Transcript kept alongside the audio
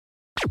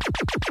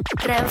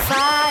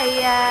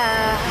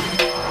Fire.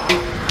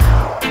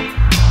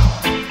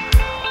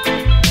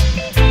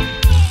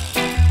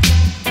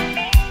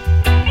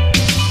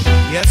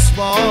 Yes,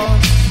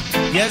 boss.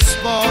 Yes,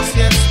 boss.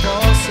 Yes,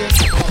 boss. Yes.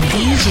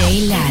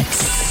 DJ Lax.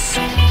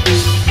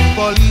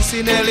 Police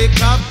in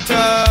helicopter.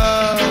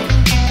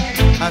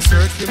 I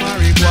search for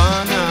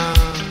marijuana.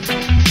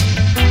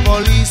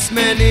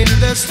 Policemen in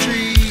the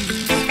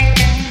streets,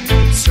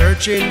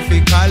 searching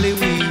for cali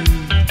weed.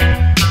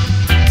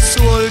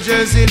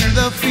 Soldiers in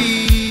the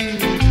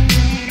field,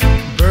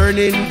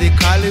 burning the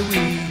cali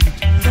weed.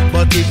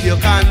 But if you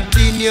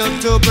continue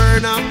to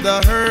burn up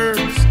the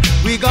herbs,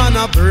 we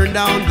gonna burn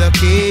down the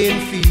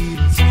cane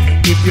fields.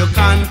 If you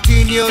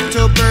continue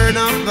to burn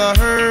up the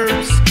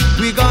herbs,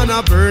 we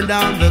gonna burn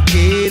down the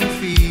cane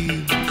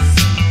fields.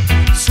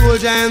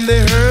 Soldier in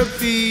the herb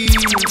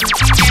fields,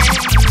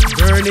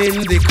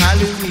 burning the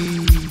cali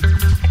weed.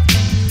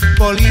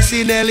 Police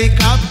in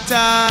helicopter,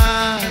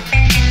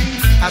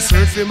 I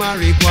search for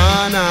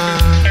marijuana.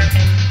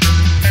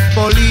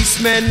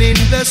 Policemen in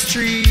the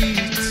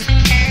streets,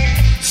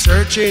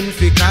 searching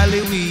for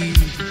cali weed.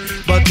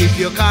 But if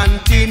you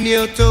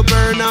continue to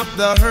burn up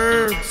the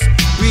herbs,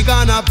 we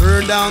gonna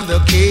burn down the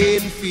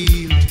cane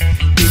field.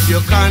 If you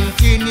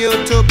continue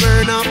to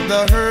burn up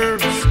the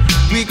herbs,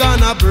 we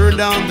gonna burn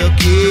down the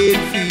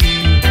cane field.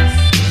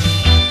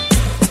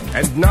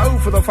 And now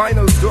for the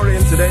final story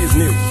in today's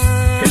news.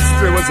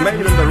 History was made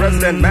in the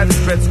resident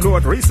magistrate's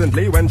court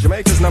recently when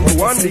Jamaica's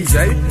 #1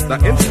 DJ, the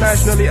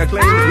internationally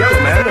acclaimed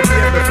Yellowman,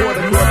 appeared before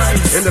the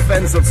court in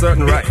defense of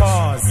certain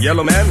rights.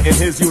 Yellowman, in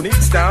his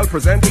unique style,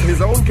 presented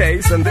his own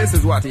case, and this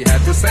is what he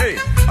had to say.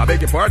 I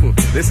beg your pardon,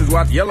 this is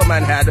what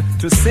Yellowman had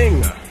to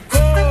sing.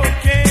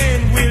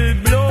 Cocaine will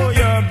blow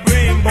your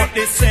brain, but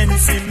the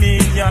sense in me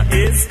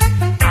is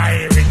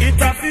I ring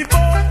it off the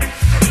bone.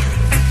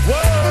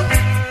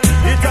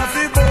 Whoa, it off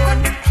the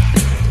bone.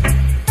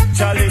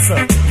 Charlie,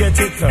 sir, get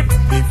it, sir.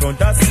 In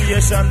front of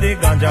station, the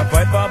ganja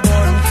pipe a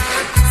bun.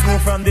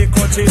 Smoke from the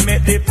country,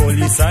 make the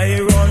police I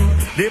run.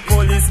 The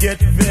police get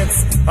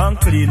vexed and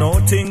clean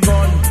out in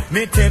gun.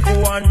 Me take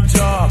one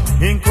jaw,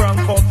 in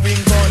crank up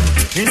in gun.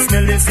 In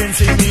smell the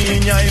sense in me,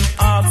 in ya, him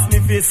ask me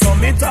for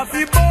some, it off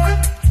the bone.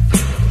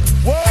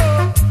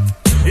 Whoa,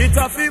 it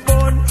off the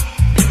bone.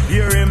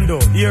 Hear him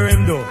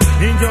though.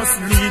 He just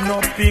lean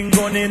up in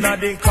gun in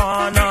the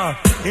corner.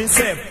 He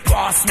say,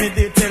 pass me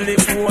the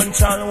telephone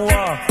channel.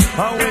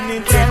 And when he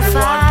take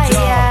one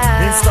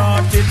job, he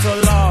started to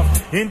laugh.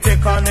 He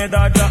take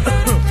another job,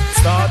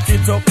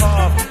 started to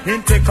cough. He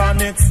take a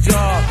next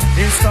job,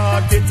 he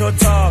started to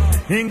talk.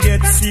 He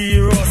get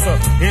serious,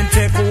 he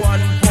take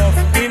one puff.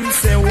 He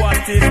say,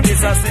 what is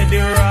this? I say, the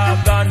raw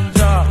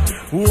ganja.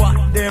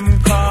 What them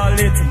call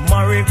it?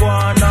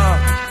 Marijuana.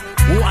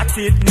 What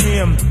it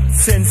name?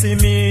 Sensi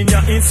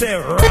Minya. He say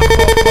wrap up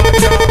a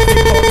Jaffe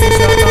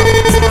commissioner.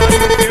 Want you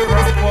fi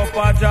wrap up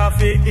a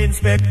Jaffe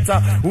inspector.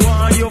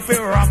 Want you fi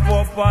wrap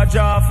up a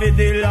Jaffe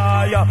the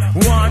lawyer.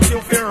 Want you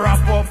fi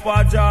wrap up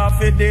a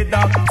Jaffe the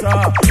doctor.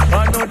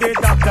 I know the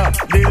doctor,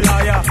 the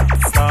liar.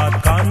 Start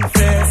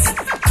confess.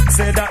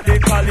 Say that the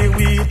cali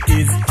weed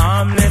is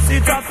harmless.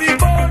 It's a fi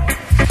bone.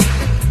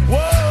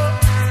 Whoa,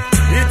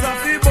 it's a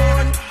fi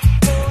bone.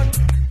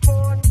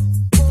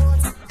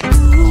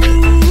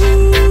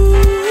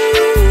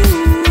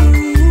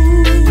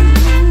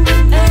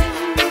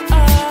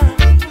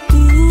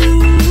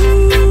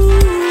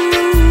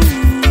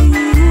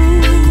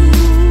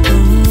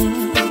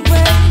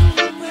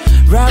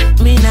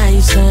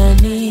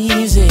 And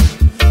easy,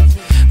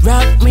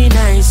 rock me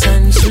nice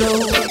and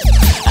slow.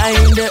 I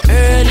in the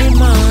early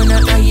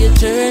morning, and you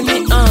turn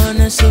me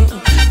on, so let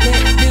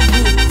the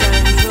good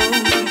times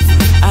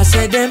roll. I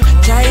said them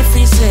try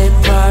fi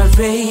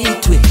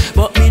separate we,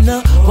 but me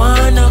no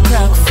wanna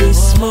crack fi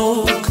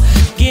smoke.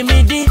 Give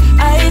me the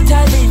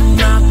ital in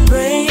my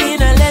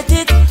brain and let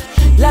it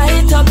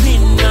light up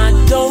in my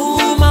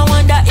dome. I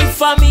wonder if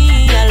for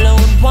me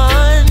alone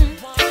one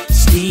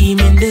steam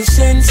in the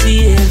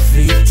sensei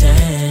every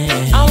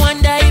time. I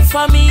wonder if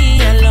for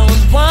me alone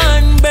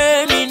one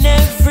burning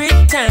every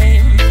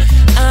time.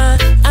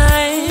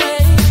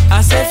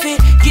 I say fi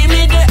give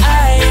me the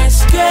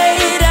highest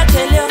grade. I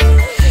tell you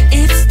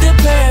it's the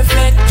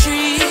perfect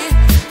tree,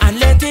 and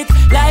let it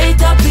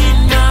light up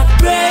in my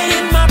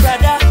brain, my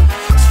brother.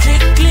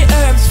 Strictly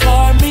herbs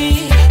for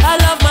me. I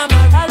love my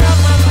mama. I love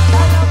my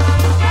mama.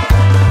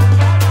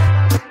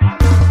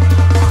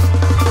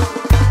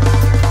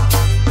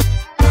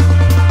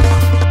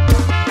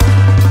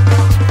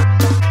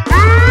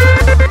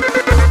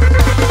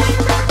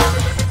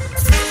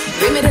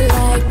 Give me the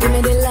light, give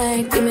me the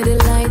light, give me the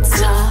light,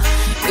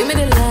 give me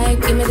the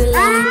light, give me the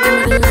light, give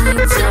me the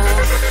light,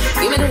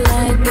 give me the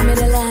light, give me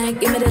the light,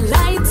 give me the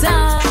light,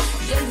 yeah.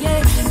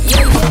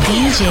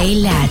 DJ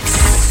Lax.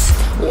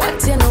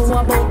 What you know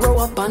about grow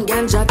up on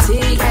ganja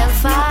tea?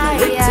 Fire.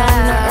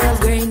 No Earl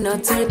Grey, no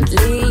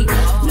Tetley,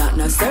 not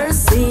no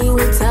Cersei.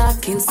 We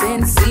talking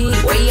Sensi.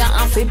 Where you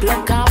have to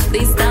pluck off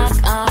the stock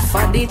off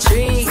of the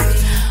tree.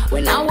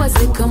 When I was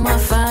little, my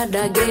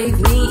father gave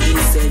me. He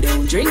said,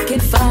 don't drink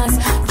it fast,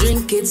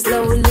 drink it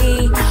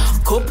slowly.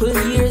 Couple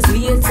years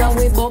later,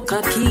 we buck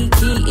a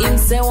kiki. Him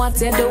say,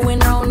 what you doing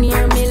round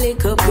here, me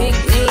little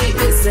picnic.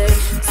 He say,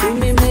 see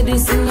me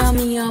medicine, and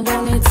me a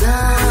burn it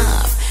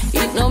off.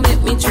 It no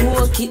make me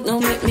choke, it no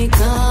make me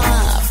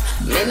cough.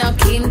 Me no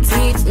kin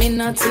teeth, me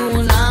no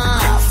tune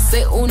off.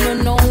 Say, oh no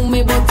know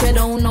me, but you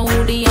don't know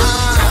the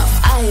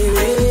half. I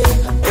read,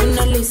 oh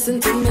no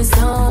listen to me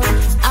song.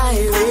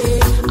 I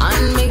read,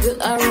 and me get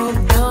a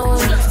rub down.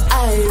 I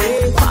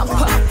read, pop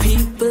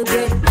people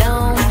get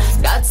down.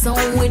 That's how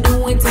we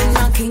do it in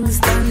a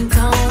Kingston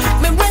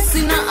town. Me rest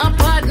in a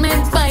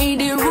apartment by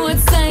the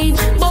roadside,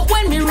 but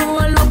when me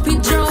roll up,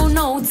 it drown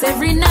out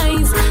every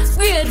night.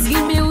 Grades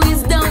give me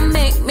wisdom,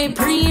 make me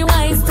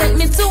pre-wise. Take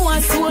me to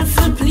a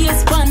soulful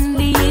place on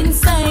the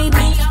inside.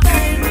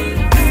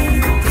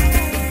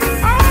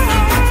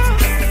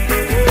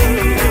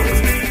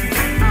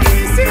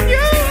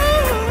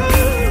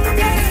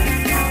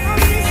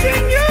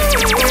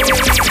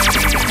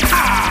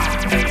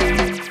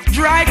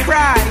 Dry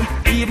cry,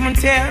 even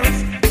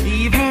tears,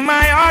 even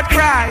my heart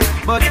cries,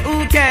 but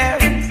who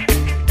cares?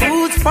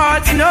 Whose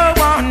fault's no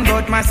one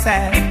but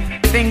myself.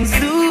 Things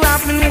do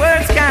happen,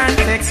 words can't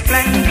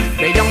explain.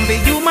 Beyond the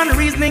human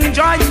reasoning,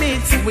 joy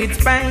mixed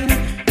with pain.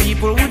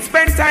 People would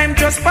spend time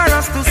just for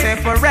us to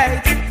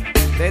separate.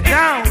 They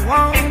don't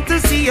want to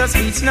see us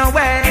reach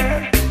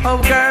nowhere. Oh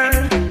girl,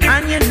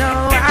 and you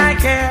know I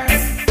care.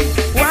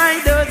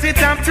 Why does it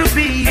have to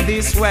be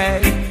this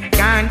way?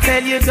 Can't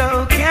tell you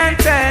go, can't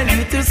tell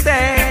you to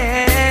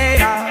stay.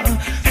 Oh,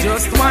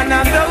 just one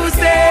of those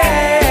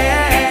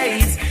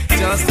days.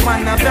 Just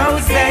one of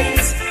those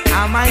days.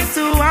 Am I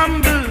too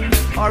humble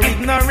or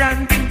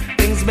ignorant?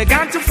 Things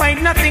began to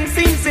find nothing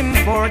seems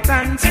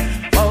important.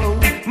 Oh,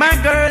 my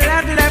girl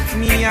had left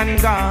me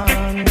and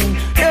gone.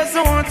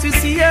 Doesn't want to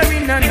see her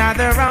in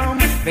another room.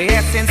 The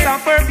essence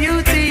of her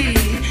beauty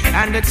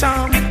and the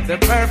charm, the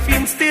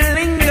perfume still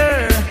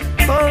linger.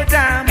 Oh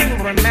damn,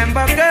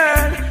 remember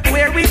girl,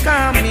 where we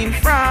coming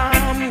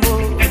from?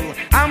 Oh,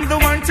 I'm the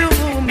one to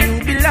whom you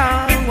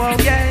belong. Oh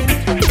yeah,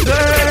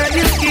 girl,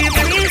 you keep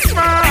me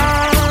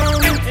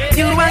strong.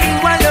 You and you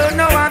alone,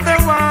 no other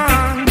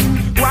one.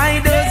 Why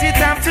does it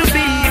have to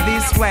be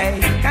this way?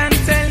 Can't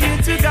tell you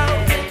to go,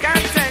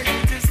 can't tell you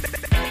to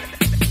stay.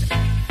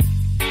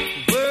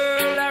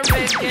 World of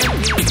reggae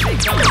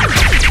music on.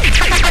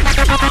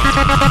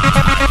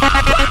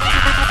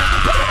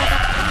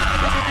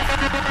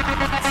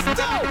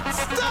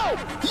 Stop!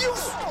 You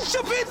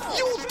stupid!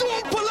 You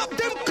don't pull up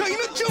them kind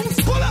of jumps.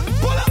 Pull up,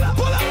 pull up,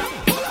 pull up,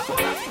 pull up,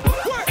 pull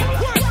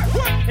up.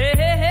 Work. Hey,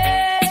 hey,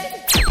 hey.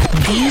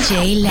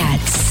 DJ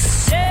Lax.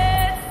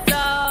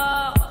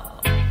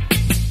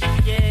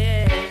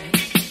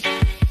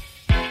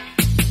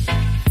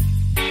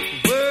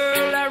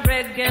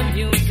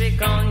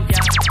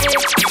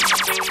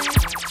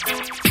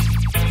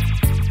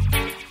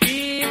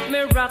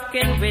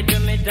 Rockin' with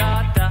me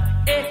daughter,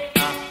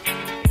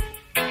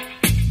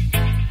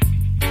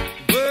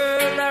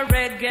 World of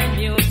reggae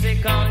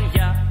music on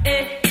ya,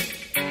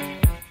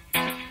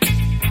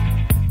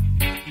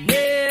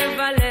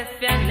 Never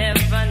left ya,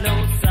 never know,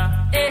 sir,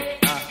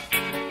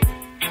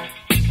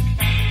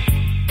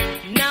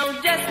 Now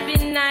just be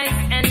nice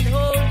and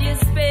hold your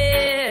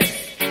space.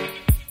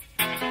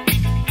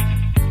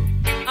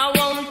 I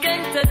won't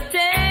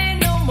entertain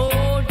no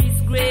more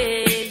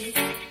disgrace.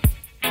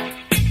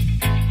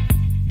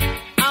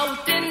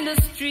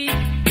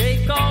 They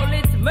call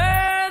it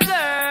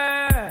murder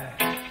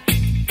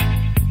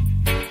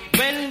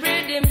when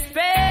rhythm's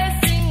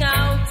passing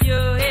out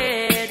your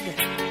head.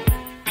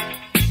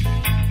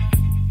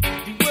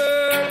 The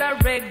world of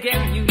reggae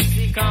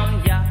music on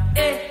ya,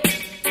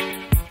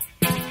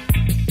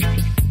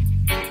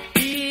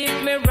 Keep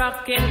me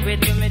rocking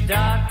with me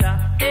daughter,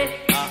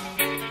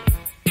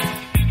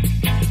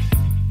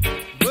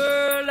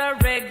 World of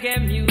reggae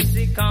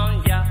music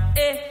on ya,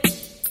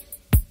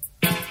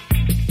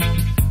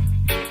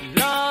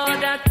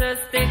 Lord, I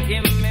thirsty,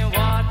 give me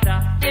water.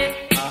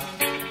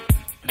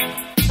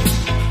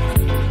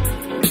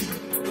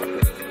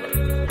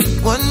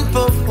 One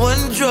puff,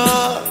 one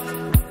draw,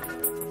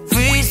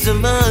 freeze the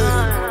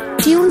mind.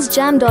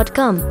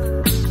 Tunesjam.com.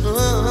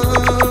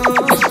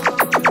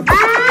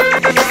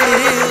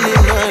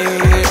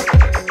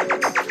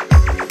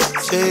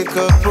 Take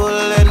a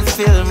pull and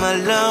fill my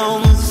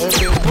lungs.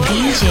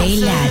 DJ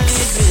Lax.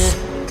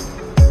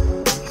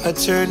 I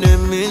turn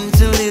them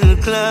into little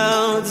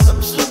clouds.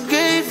 I'm so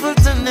grateful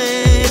to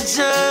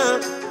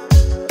nature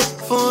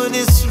for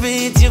this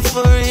sweet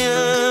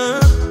euphoria.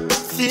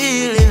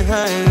 Feeling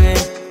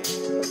high,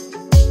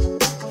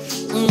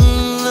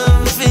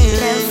 I'm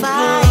feeling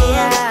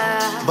good,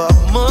 but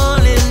more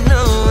than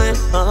knowing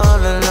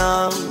all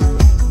along,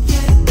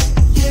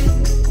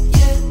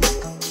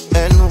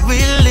 and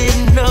really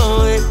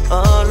know it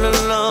all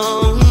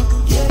along.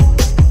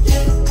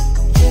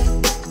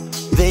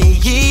 They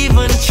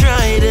even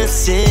try to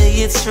say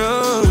it's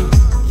wrong,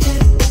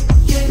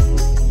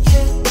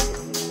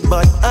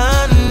 but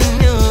I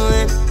knew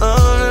it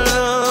all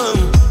along.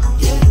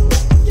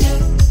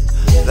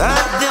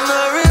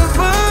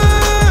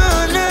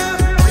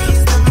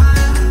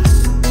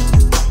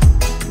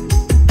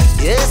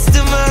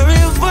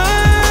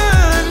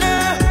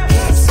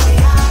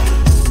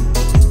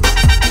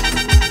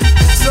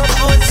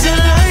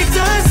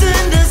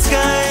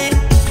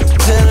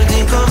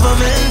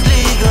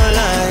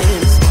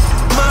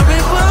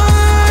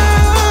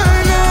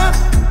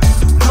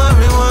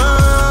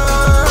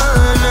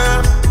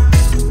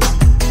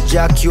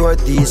 for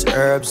these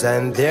herbs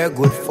and they're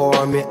good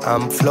for me.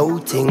 I'm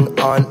floating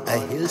on a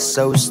hill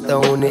so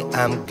stony.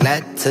 I'm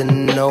glad to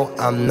know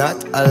I'm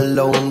not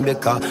alone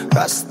because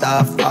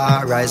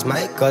Rastafari's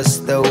my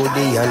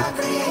custodian.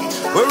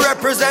 We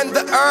represent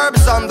the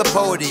herbs on the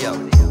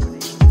podium.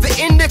 The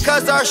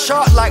indicas are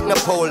short like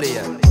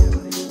Napoleon.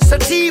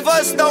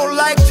 Sativas don't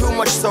like too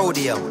much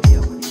sodium.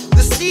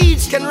 The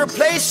seeds can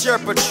replace your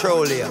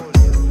petroleum.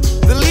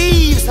 The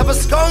leaves have a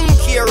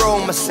skunky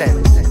aroma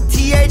scent.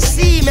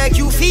 THC make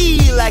you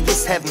feel like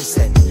it's heaven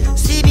sent.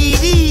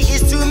 CBD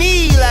is to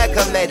me like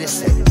a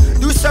medicine.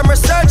 Do some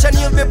research and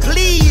you'll be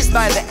pleased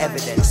by the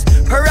evidence.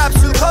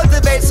 Perhaps you'll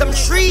cultivate some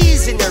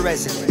trees in your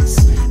residence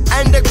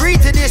and agree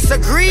to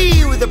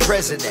disagree with the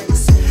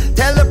presidents.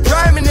 Tell the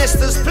prime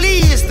ministers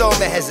please don't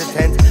be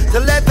hesitant to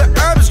let the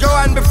herbs go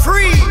and be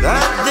free.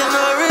 That the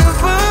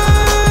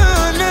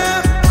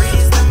marijuana.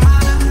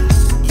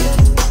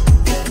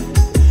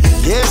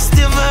 Yes,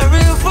 the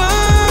marijuana.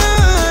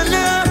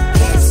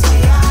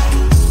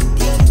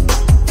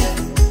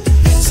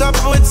 So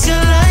put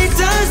your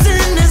lighters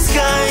in the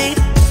sky.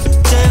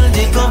 Tell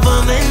the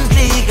government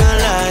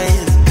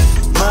legalize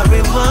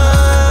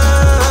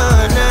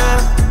marijuana.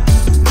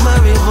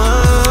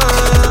 Marijuana.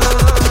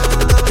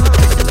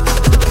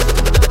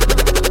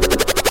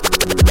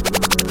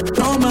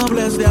 No me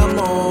hables de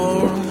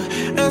amor,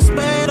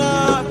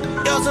 espera,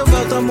 ya hace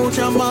falta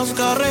mucha más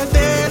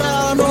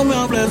carretera. No me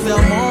hables de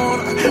amor,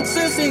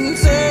 sé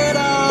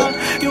sincera,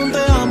 que un te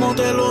amo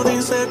te lo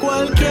dice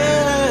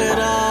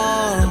cualquiera.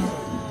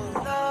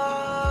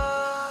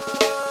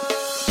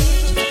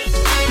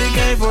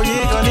 DK for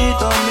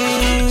Giganito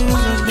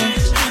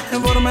Mix,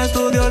 en forma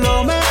estudio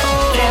lo mejor.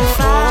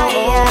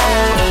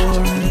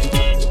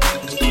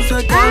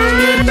 Se cae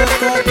bien de no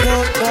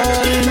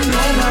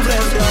me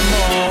hables de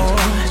amor.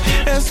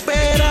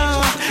 Espera,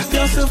 te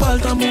hace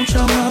falta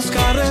mucha más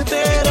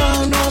carretera.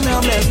 No me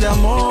hables de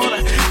amor,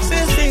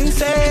 sé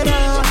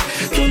sincera,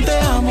 que un te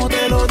amo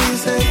te lo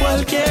dice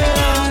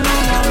cualquiera. No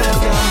me hables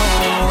de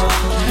amor.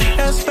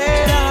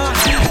 Espera,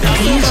 te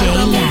hace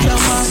falta mucha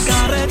más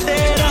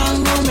carretera.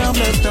 No me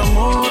hables de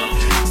amor,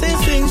 sé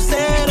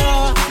sincera,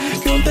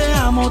 que un te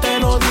amo te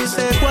lo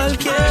dice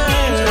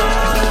cualquiera.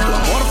 Tu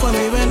amor fue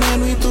mi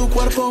veneno y tu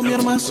cuerpo mi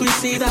arma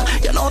suicida.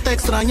 Ya no te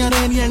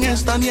extrañaré ni en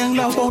esta ni en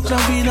la otra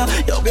vida.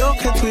 Yo veo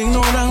que tu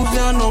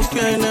ignorancia no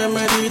tiene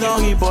medida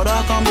y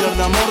para cambiar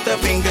de amor te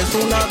finges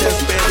una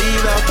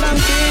despedida.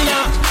 Tranquila,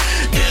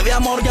 que de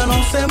amor ya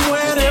no se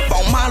muere. Pa'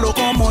 un malo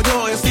como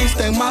yo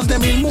existen más de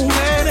 1000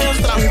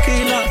 mujeres.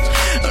 Tranquila,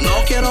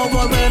 no quiero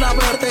volver a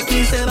verte,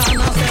 quisiera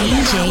nacer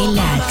DJ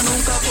Lax.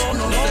 nunca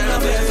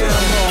conocerte de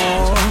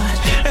amor.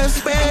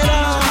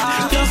 Espera,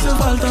 te hace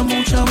falta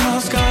mucha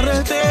más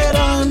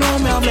carretera. No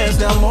me hables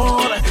de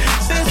amor,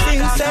 sé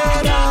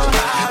sincera,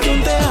 que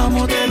un te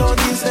amo te lo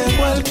dice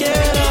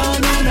cualquiera.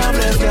 No me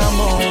hables de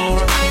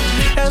amor.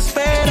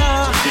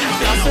 Espera,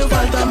 te hace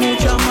falta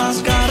mucha más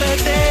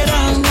carretera.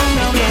 No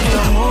me hables de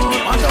amor, sé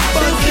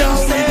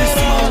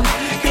sincera,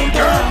 que un te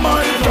amo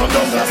te lo dice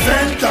cualquiera.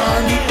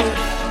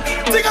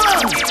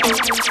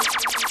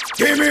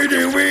 Give me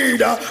the weed,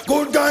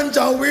 good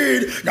ganja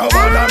weed. Now all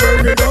I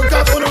burn it down,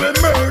 cause when we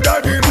murder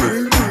the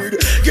weed.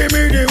 Give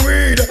me the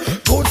weed,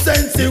 good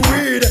sensey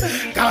weed.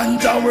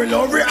 Ganja will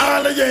love it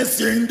all, yes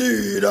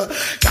indeed.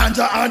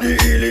 Ganja are the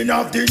healing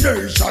of the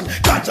nation.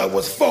 Ganja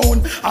was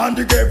found on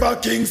the grave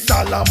of King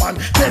Solomon.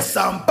 Test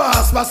and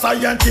pass by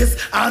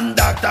scientists and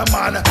doctor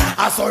man.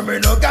 I saw me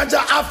no ganja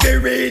after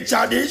reach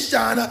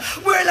addition.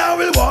 Well, I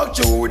will walk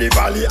through the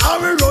valley, I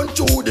will run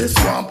through the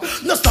swamp.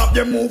 No stop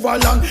you move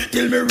along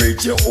till me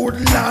reach your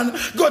woodland.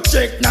 Go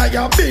check now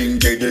your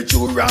bingy, the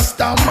true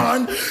Rasta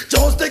man.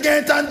 Just to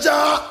get a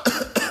jar.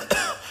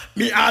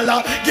 Me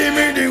Allah, give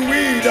me the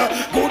weed,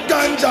 good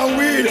ganja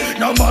weed.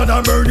 No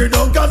matter murder,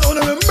 don't cause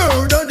only me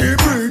murder the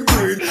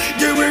breed.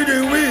 Give me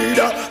the weed,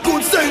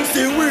 good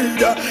sensey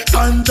weed.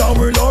 Ganja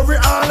will love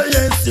it all,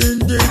 yes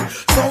indeed.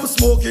 Some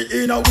smoke it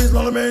in a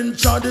whistle,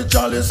 mention the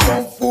chalice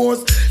from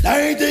force.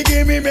 Light it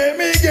give me, make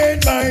me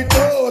get my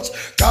touch.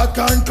 Cock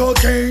and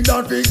cocaine,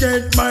 don't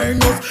forget my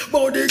nose.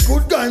 But the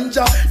good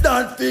ganja,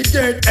 don't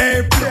forget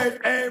a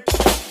plate, a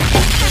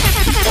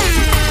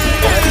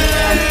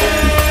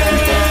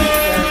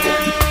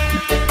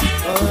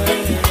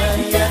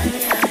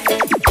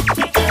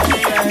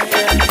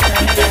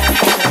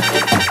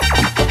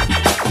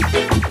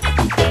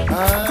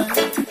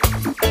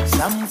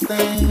Some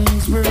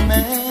things were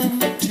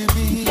meant to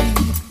be,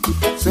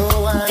 so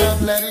why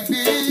not let it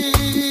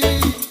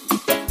be?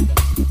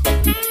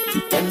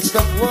 And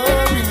stop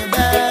worrying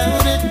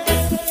about it.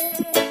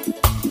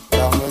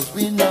 Long as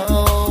we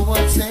know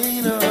what's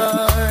in our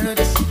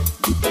hearts,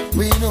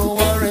 we know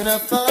we're in a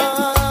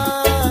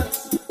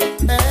thoughts.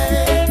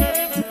 Hey,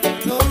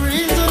 no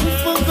reason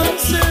for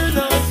concern.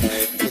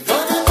 We're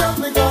gonna talk,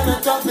 we're gonna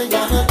talk, we're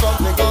gonna talk,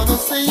 we're gonna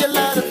say a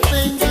lot of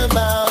things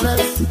about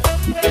us.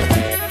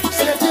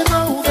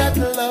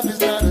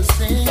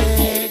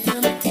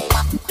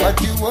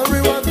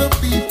 Worry what the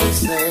people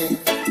say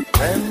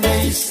when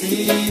they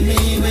see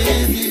me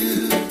with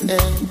you,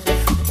 and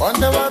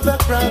wonder what the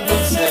crowd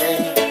will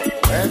say.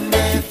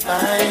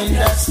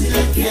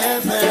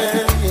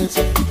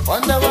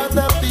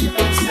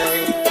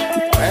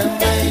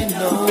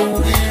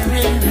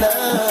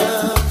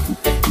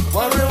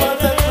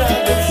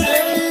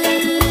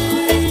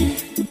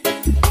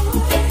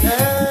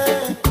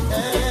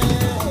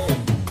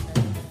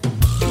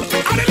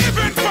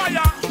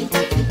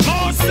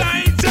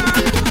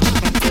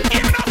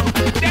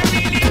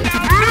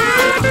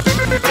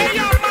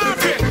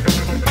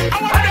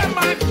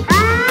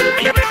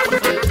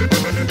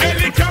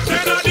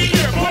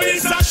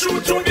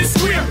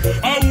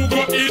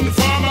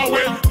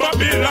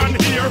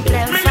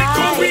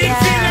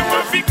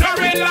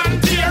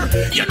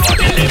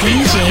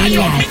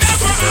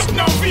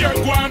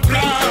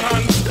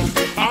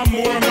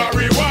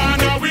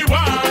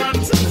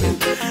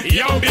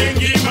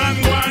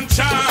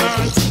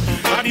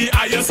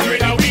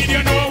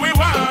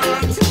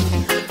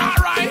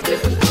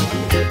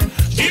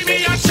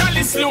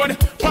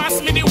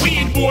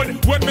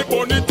 When me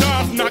burn it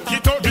off, knock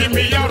it out, give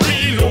me a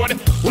reload.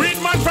 Read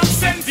man from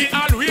Senti,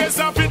 always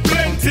have it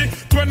plenty.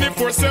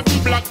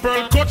 24/7 black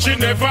pearl coach, you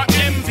never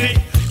empty.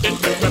 It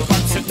make me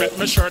pants, it make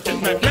me shirt,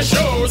 it make me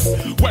shoes.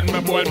 When me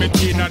boil me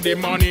tea in the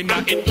morning,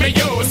 it me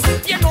use.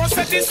 You know,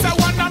 say this a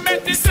one I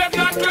make the 7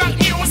 o'clock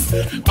news.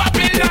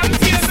 Babylon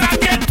feels I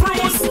get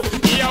bruised.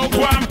 Yo,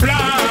 go and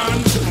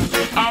plant.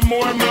 And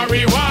more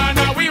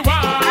marijuana we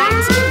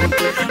want.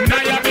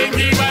 Now you big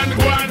even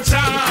go and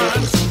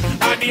chant.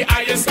 And the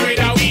highest grade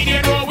of weed,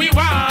 you know we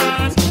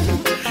want.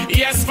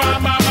 Yes,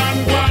 farmer man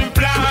go and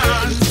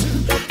plant.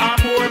 And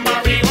more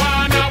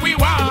marijuana we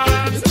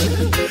want.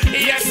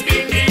 Yes,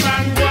 big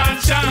even go and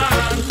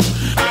chant.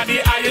 And the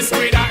highest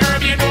grade of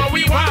herb, you know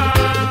we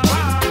want.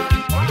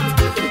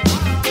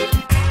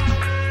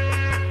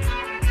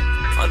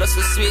 Oh, that's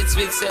a sweet,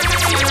 sweet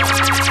cemetery.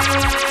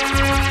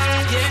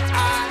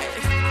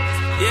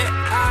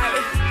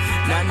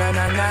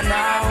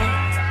 Now.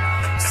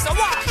 So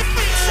what?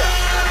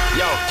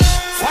 Yo,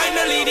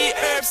 finally the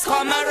herbs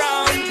come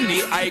around. The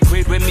high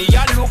grade when me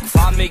a look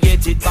for me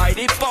get it by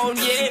the pound,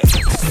 yeah.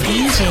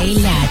 DJ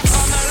Lax.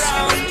 Come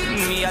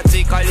around, me a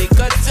take a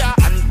little jar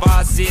and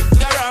pass it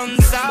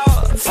around. So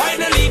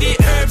finally the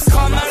herbs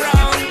come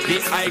around. The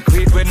high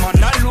grade when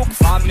man a look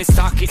for me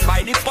stock it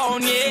by the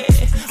pound, yeah.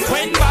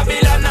 When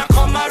Babylon a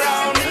come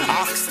around,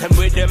 ask them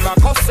where them a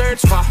go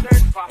search for.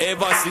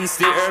 Ever since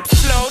the herbs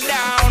slow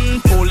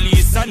down,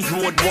 police and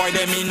road boy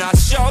them in a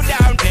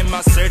showdown. Them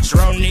a search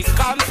round the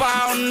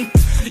compound.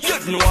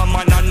 You'd know a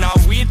man and a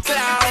weed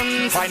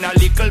clown. Find a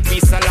little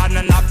piece of land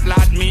and a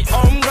plant me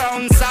home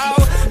ground. So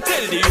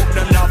tell the youth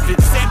them not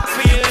fit set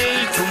feel.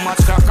 Too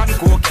much crack and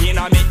cocaine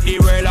I make the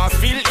world a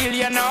feel ill,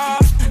 you know.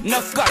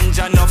 Enough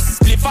ganja, enough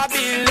spliff a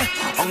bill.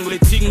 Only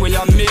thing where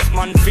you make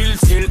man feel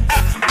still.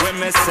 When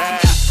me say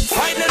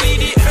finally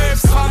the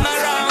herbs come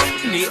around.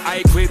 The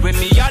high grade when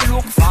me a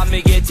look for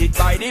me get it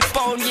by the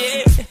pound,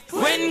 yeah.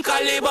 When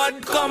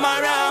Calibut come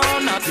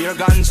around, a pure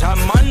ganja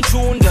man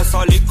tune, just a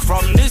lick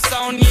from the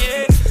sound,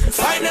 yeah.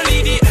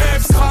 Finally the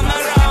herbs come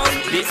around.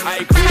 The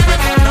high grade when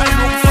me a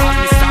look for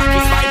me stock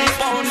it by the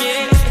pound,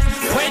 yeah.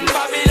 When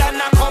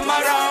Babylon a come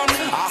around,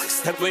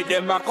 ask them where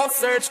them a go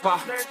search for.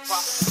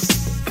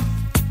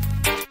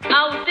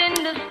 Out in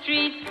the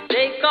street,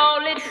 they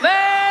call it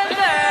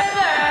murder.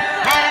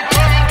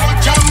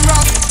 Jam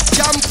rock,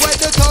 jump where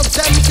the thugs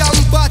them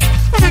jump at.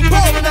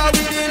 Brown a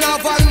within a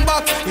van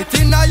back. It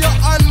inna your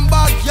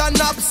handbag, your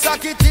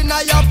knapsack, it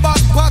inna your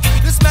backpack.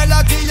 The smell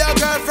of your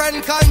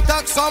girlfriend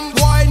contact. Some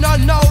boy not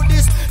know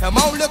this. Them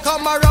only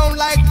come around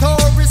like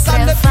tourists.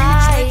 And the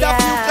beach with a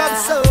few club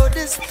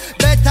sodas.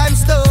 Bedtime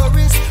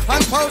stories.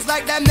 And pose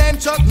like them name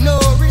Chuck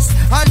Norris.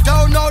 And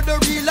don't know the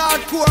real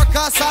hardcore,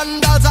 cause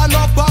sandals are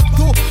not back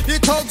to. The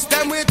thugs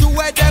them way to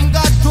where them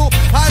got to.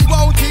 And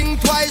won't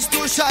think twice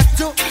to shot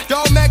to.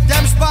 Don't make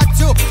them spot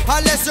you.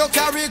 Unless you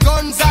carry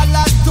guns a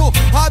lot too.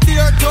 A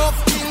beer tough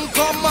thing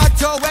come at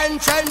you. When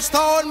trench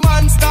town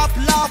man stop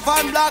laugh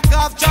and block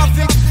off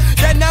traffic.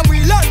 Then them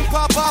we learn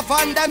pop off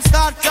and them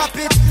start trap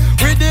it.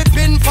 With the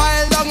pin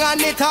file long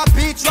and it a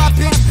beat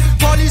rapid.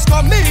 Police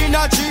come in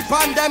a jeep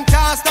and them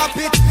can't stop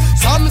it.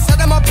 Some say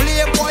them a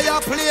playboy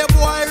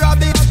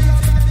rabbit.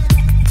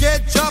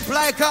 Get dropped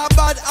like a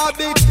bad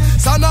habit.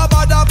 So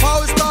nobody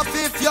post up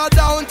if you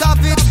don't tap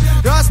it.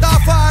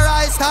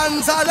 Rastafari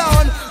stands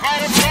alone.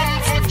 Hey.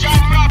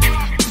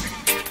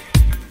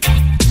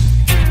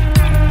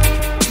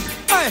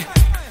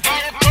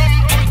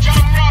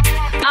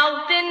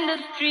 Out in the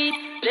street,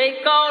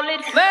 they call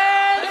it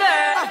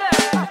murder.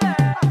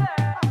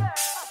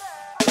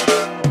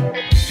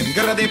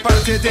 De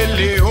parte del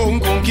león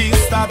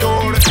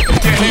conquistador,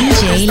 tiene DJ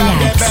potestad de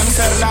Lax.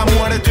 vencer la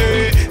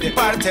muerte, de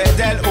parte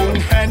del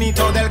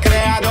ungénito del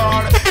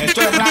creador.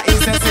 Esto es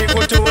raíces y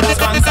culturas,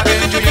 once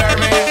again you hear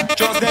me.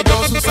 Just de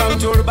ellos usan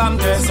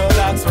turbantes, so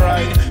that's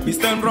right.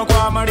 Visten rojo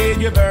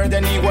amarillo verde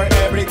anywhere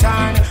every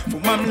time.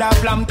 Fuman la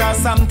planta,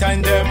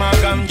 sometimes them a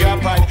ganja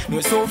pipe. No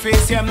es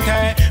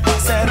suficiente para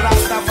ser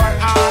Rastafari.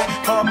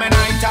 Come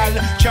night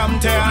al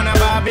chante a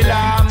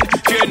Babylon.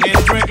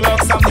 Tienen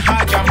dreadlocks and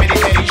haja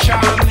meditation.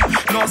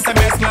 No se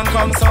mezclan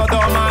con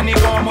Sodoma ni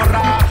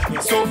Gomorra. No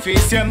es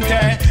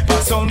suficiente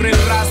para ser un real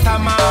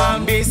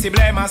Rastaman.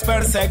 Visible, más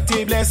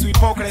perceptible su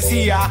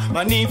hipocresía,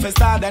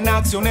 manifestada en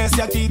acciones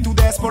y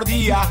actitudes por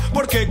día.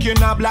 Porque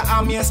quien habla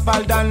a mi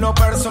espalda en lo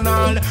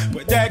personal,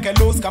 puede que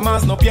luzca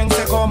más, no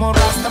piense como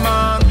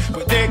Rastaman.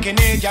 Puede que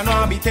en ella no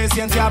habite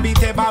ciencia,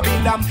 habite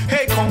Babylon.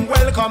 Hey, con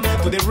welcome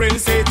to the real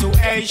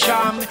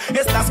situation.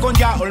 Estás con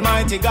Yah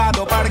Almighty God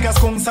o parques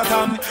con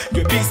Satan.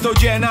 Yo he visto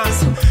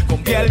llenas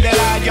con piel de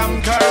la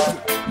Young Curve.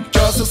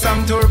 Just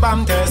usan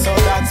turbantes, so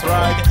that's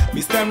right.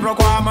 Visten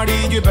rojo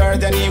amarillo y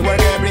verde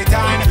anywhere every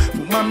time.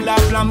 Fuman la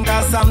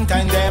planta,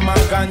 sometimes them a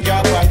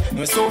ganja white.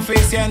 No es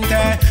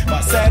suficiente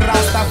para ser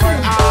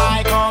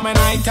Rastafari. Come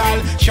night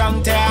al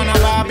chantean a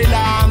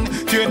Babylon.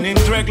 Tuning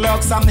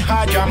dreadlocks and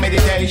haja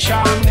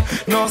meditation.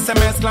 No se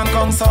mezclan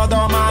con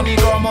Sodoma ni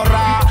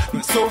Gomorra. No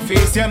es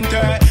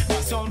suficiente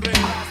para sonreír.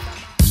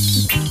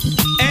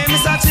 Hey,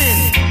 Mr.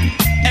 Chin,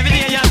 every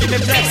day you have to be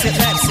flexi.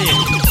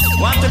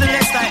 One to the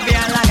left like be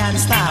a lag and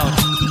stout.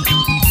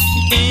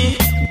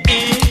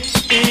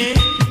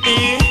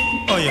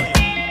 Oh yeah,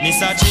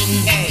 Miss a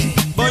chin.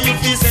 Boy you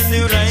feel send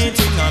the right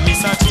thing,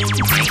 Miss a chin.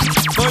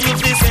 Boy you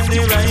feel send the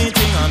right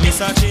thing, Miss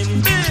a chin.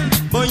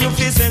 Boy you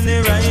feel send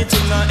the right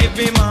thing,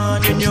 every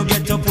morning you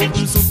get up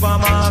open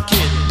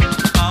supermarket.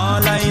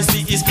 All I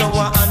see is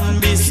flour and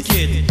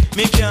biscuit.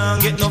 Me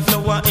can't get no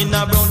flour in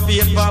a brown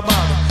paper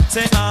bag.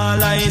 Say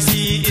all I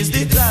see is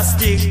the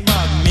plastic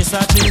bag. Miss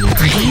a chin.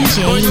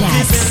 Oh, you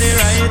feel send the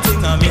right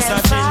thing, Miss a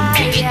chin.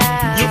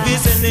 You feel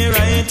send the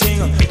right thing.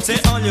 Say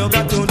all you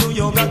got to do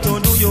your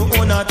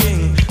own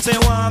thing. Say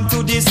warm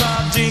to this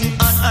hot drink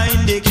and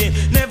I'm the king.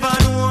 Never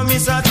know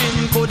Miss a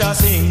chin coulda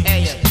sing.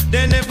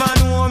 They never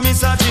know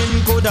Miss a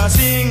chin coulda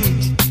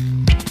sing.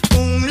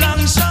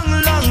 Lang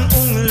shang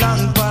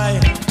lang pie.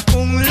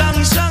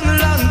 Lang shang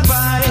lang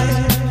pie.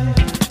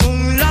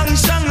 Lang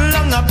shang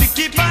lang a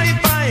picky pie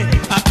pie.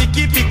 A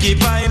picky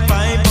pie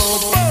pie.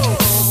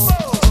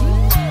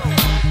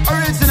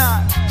 Original.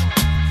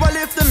 Well,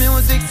 if the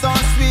music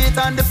sounds sweet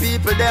and the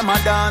people them a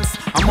dance,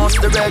 I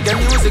must the reggae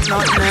music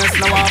nothing else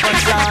now have a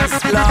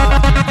chance, Lord.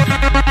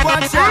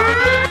 Watch out.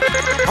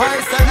 I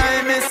say, hey,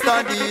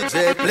 Mr.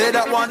 DJ, play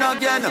that one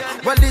again.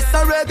 Well, this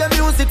a reggae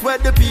music where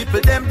the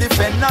people them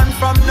defend, and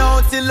from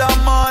now till the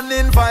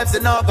morning vibes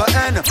in our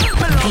end.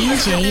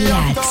 DJ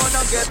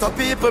Lax. Get the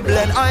people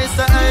blend. I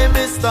say, hey,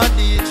 Mr.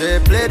 DJ,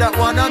 play that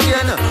one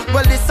again.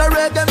 Well, this a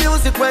reggae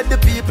music where the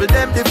people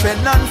them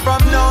defend, and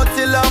from now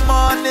till the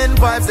morning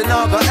vibes in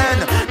our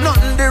end.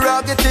 Nothing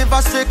derogative,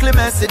 a strictly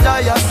message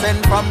I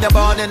send. From your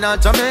born in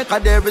Jamaica,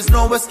 there is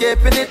no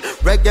escaping it.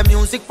 Reggae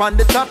music from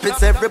the top,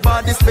 it's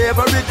everybody's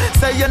favorite.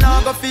 Say you're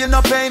not gonna feel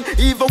no pain,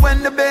 even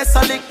when the bass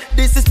a lick.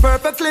 This is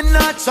perfectly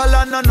natural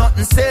and no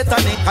nothing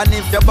satanic. And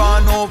if you're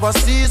born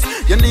overseas,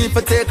 you need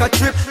to take a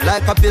trip,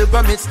 like a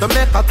pilgrimage to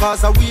Mecca,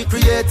 cause we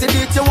created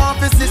it. You want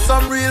to see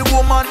some real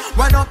woman,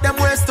 run up them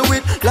ways to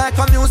it, like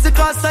a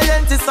musical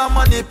scientist and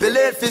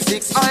manipulate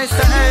physics. I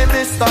say, hey,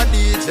 Mr.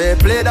 DJ,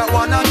 play that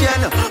one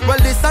again. Well,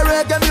 this a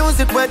reggae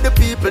music where the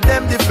people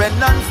them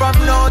defend, and from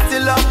now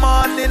till the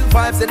morning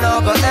vibes in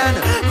our end.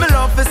 Me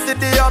love to see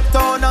the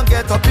uptown and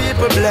get a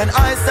people blend.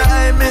 I say,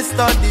 hey,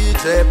 Mr.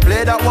 DJ,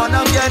 play that one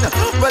again.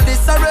 Well,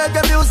 this a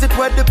reggae music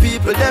where the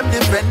people them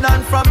defend,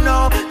 and from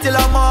now till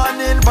the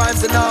morning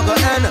vibes in our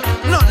end.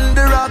 Nothing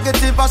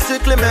derogative, a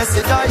strictly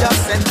message I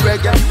just send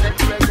reggae.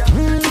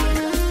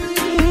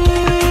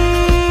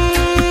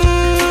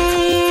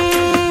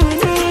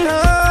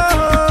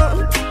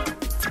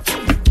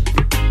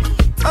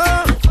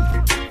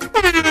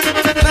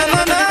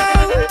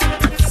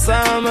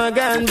 I'm a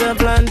ganja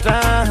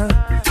planter,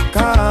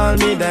 call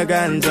me the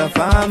ganja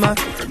farmer.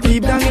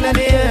 Deep down in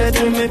the earth,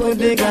 when me put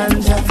the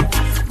ganja.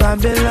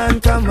 Babylon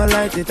come and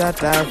light it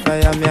at a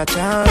fire, me a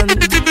chant.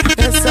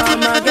 Yes,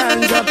 I'm a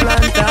ganja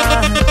planter,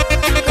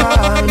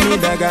 call me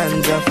the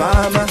ganja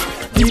farmer.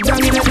 Deep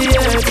down in the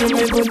earth, when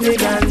me put the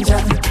ganja.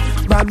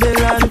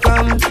 Babylon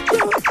come.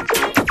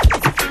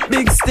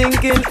 Big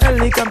stinking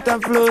helicopter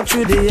flow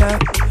through the air.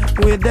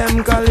 With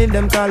them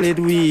call it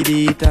weed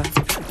eater.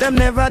 Them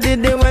never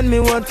did it when me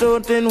was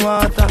out in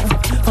water,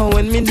 or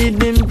when me did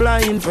them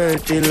blind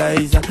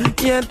fertilizer.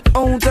 Yet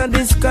out of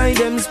the sky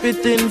them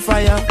spitting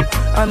fire,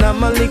 and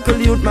I'm a little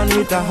youth man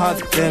with a hot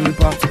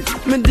temper.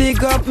 Me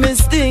dig up me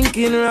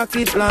stinking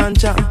rocket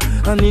launcher,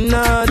 and in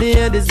the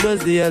air this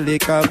was the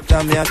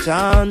helicopter me a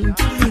chant.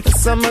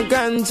 Some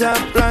ganja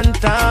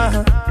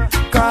planter,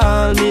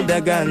 call me the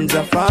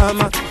ganja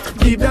farmer.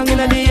 Deep down in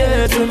the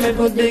earth when me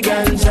put the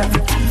ganja.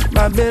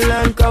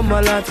 Babylon come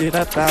a lot with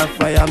a top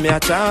fire me a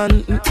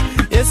chant.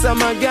 Yes,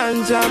 I'm a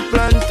ganja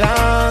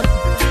planter,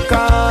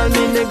 call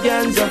me the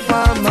ganja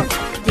farmer.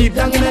 Deep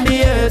down in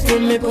the earth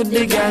when me put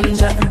the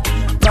ganja.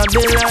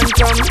 Babylon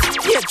come,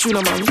 yeah,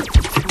 tuna man.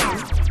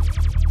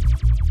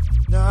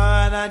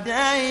 Lord, I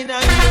died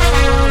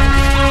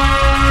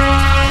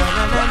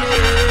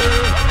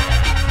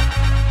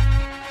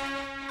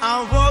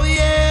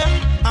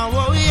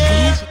oh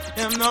yeah,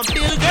 them no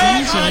feel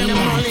great man, them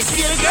only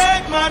feel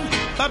great man.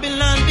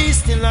 Babylon be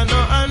still a no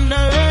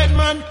underrated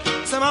man.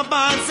 Some a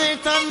bad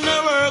Satan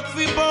no work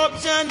for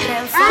option.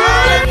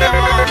 Fall them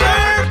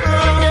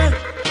over,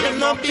 them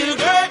no feel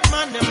great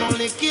man, them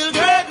only kill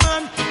great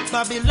man.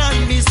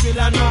 Babylon be still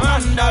a no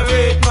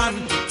underrated man.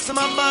 Some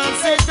a bad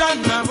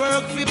Satan no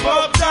work for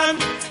option.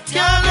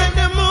 Can't let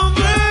them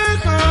over,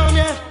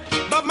 yeah.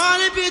 But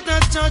Molly Peter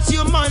Church,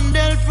 you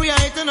Mandel free,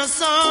 I turn a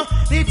song.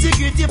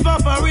 Integrity,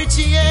 Papa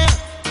Richie, yeah.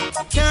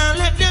 Can't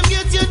let them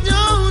get you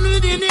down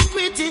with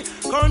iniquity.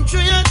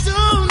 Country and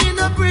town in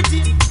a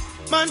pretty.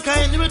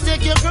 Mankind will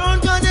take your crown,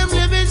 cause them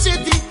living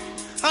shitty.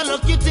 I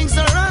look you things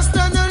are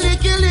rasta and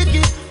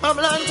licky.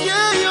 Babylon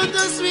can't you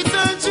the sweet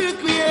and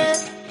tricky, yeah.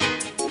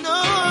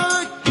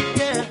 No,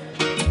 yeah.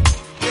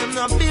 Them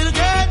not feel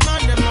great,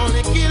 man, them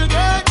only kill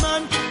great,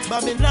 man.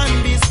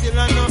 Babylon be still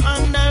a no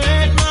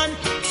underrated, man.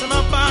 Some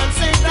of us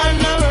say that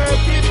no work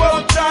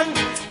people done.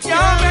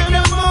 Can't let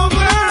them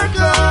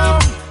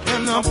overcome.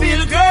 Them no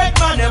feel great,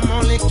 man, them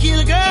only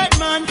kill great,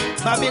 man.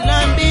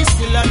 Babylon be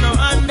still a no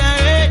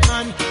underrated,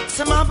 man.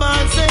 Some of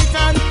us say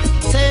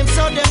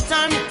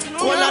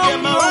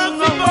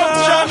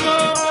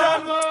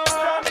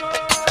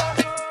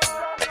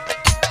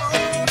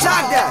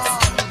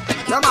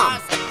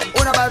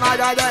problemas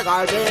ya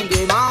llega el fin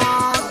de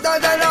más.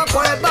 Desde la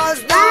cueva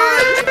está.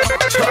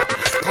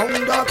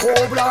 Anda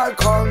cobra el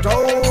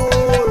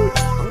control.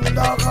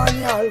 Anda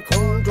gana el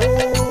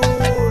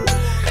control.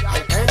 La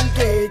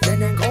gente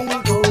tiene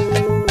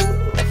control.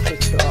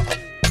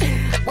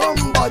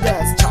 Bombo de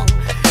esto.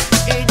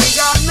 Y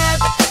díganme,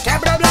 ¿qué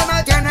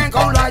problema tienen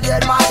con la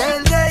hierba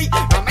del rey?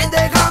 No me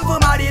dejan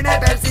fumar y me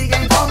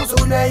persiguen con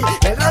su ley.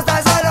 El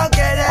rasta solo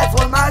quiere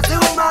fumar su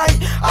maíz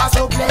a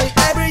su play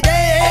every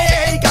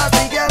day.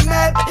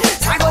 Castíguenme,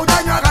 si hago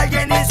daño a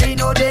alguien y si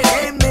no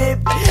déjenme.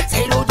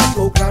 Se lo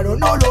digo claro,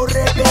 no lo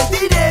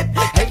repetiré.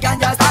 El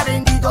ganja está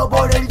vendido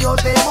por el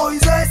dios de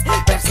Moisés.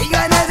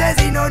 Persigan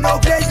asesinos no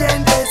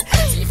creyentes.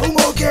 Si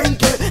fumo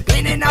gente,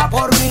 vienen a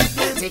por mí.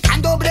 Si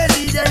canto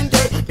presidente,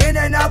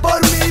 vienen a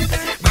por mí.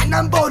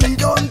 Mandan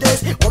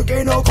polidontes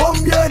porque no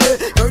conviene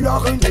que la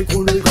gente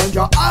con el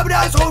ganja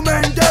abra su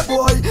mente,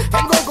 boy.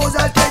 Tengo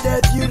cosas que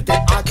decirte.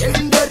 A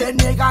quien te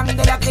reniegan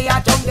de la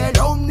creación del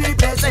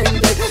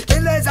omnipresente.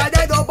 ¿Quién les ha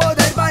dado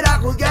poder para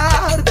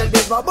juzgar? Del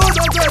mismo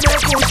modo que me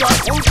escuchan,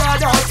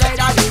 juzgados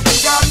serán. Y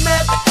díganme,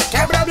 ¿qué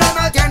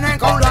problema tienen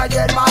con la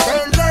hierba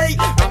del rey?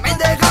 No me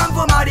dejan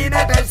fumar y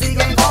me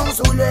persiguen con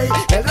su ley.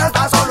 El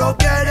rasta solo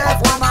quiere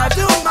fumar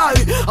su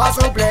maíz a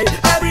su play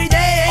every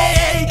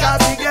day.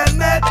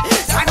 Castíguenme,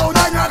 si hago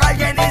daño a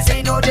alguien y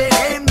si no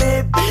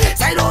déjenme.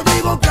 Se lo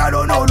digo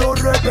claro, no lo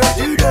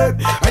repetiré.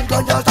 El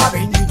ganja está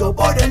vendido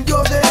por el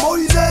dios de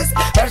Moisés.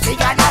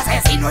 Persigan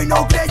asesino y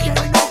no creyen.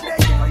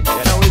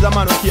 You know he's a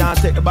man who can't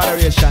take the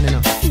botheration, you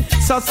know.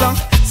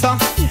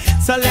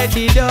 So let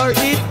the door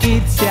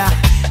hit ya.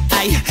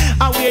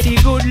 I wear the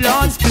good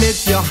Lord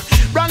split ya.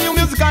 Brand new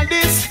music on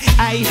this.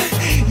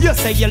 You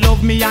say you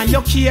love me and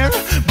you care,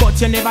 but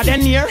you never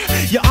then near.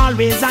 You're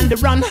always on the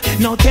run.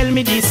 Now tell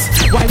me this,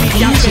 why we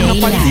can't spend no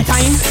quality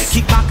time?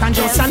 Kick back and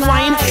just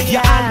unwind.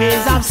 You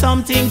always have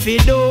something to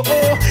do.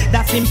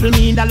 That simple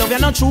mean that love you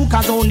not true,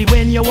 cause only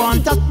when you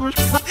want to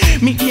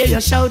me hear you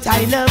shout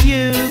I love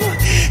you.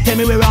 Tell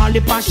me where all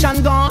the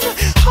passion gone,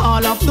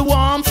 all of the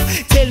warmth.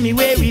 Tell me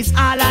where is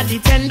all of the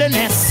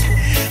tenderness.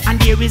 And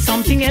there is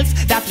something else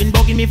that's been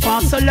bugging me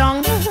for so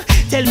long.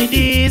 Tell me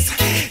this,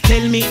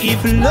 tell me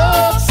if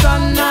love's so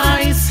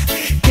nice.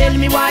 Tell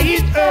me why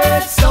it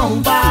hurts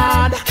so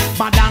bad.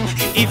 Badang,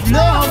 if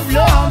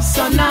love's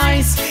so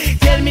nice.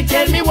 Tell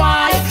me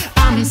why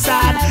I'm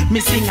sad. Me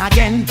sing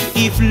again.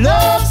 If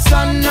love's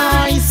so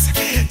nice.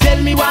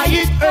 Tell me why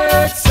it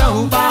hurts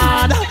so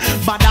bad.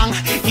 Badang,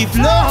 if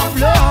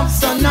love's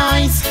so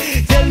nice.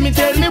 Tell me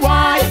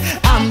why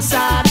I'm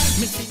sad.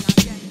 Me sing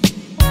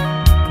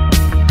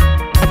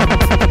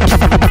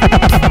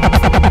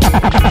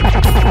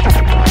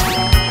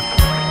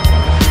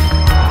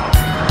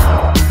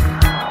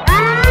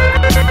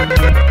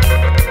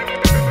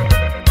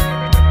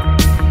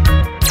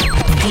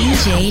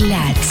DJ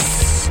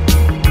Lax.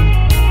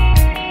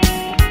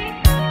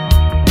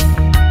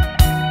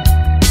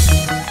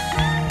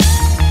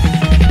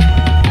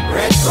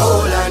 Red,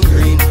 gold and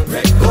green,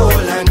 red,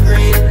 gold and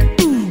green.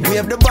 We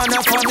have the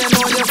banner for you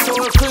know your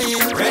soul clean.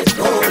 Red,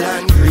 gold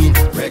and green,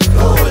 red,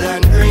 gold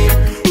and green.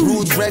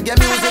 Roots reggae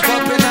music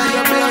up in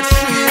your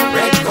bloodstream.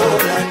 Red,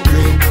 gold and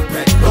green,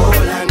 red,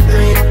 gold and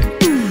green.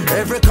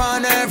 Every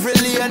corner, every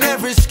lane,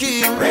 every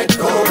scheme. Red,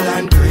 gold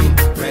and green,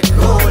 red,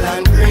 gold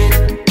and green.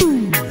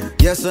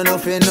 Yes or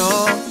nothing, no.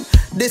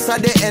 This are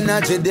the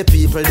energy, the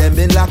people, them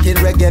been locking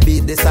reggae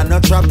beat. This are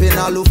not trapping,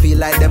 all who feel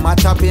like them are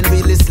tapping,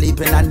 really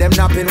sleeping. And them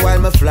napping while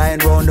me flying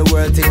round the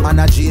world. Think man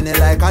a genie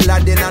like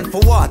Aladdin. And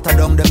for water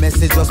down the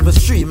message just be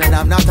streaming.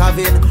 I'm not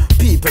having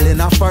people in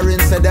a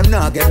foreign say them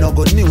not get no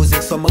good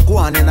music. So me go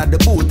on in at the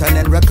booth and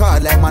then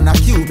record like man a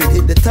Cupid.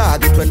 Hit the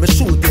target when me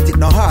shoot it, it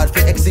no hard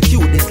to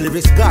execute this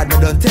lyrics. God me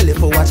don't tell it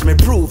for watch me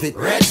prove it.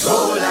 Red,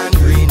 gold and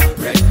green,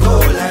 red,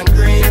 gold and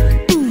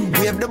green.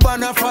 Wave the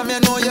banner from you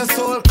know your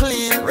soul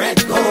clean.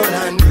 Red, gold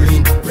and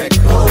green, red,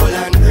 gold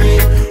and green.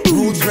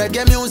 Roots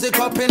reggae music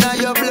up in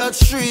your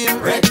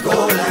bloodstream. Red,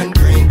 gold and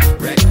green,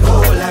 red,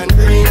 gold and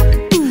green.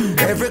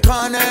 Every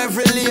corner,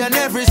 every lane,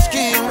 every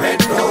scheme.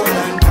 Red, gold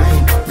and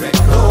green, red,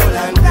 gold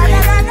and green.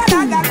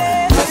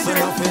 Just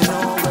enough you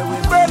know where we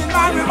burning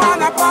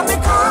marijuana upon me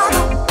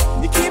corner.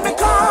 You keep me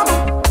calm,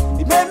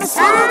 you make me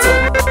smart.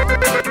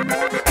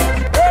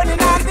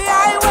 Burning on the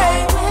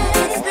highway,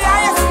 it's the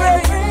highest way.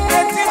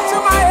 Get into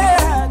my head.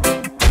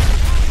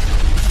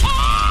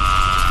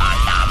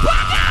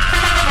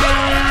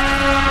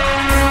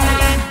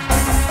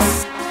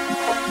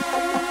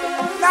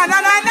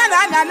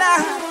 Na,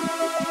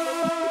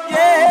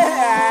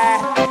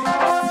 yeah.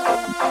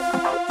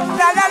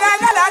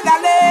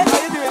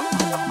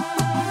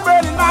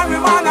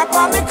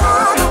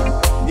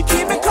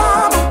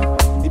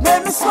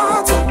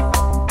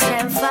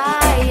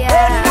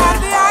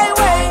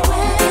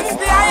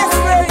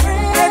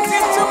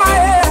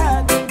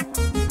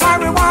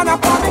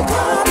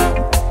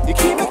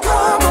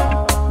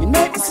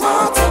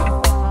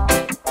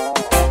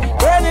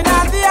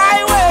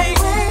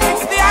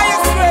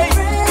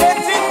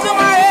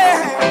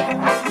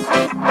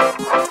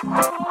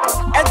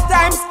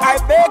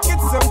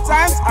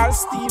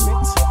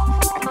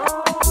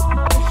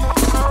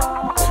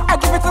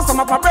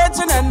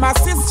 and my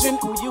sister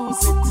who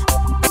use it.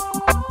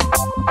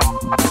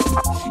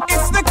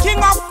 It's the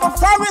king of the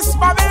forest,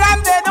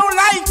 Babylon, they don't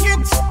like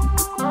it.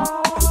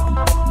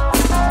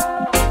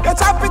 They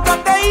chop it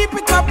up, they heap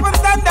it up, and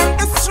then them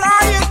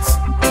destroy it.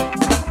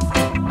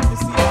 You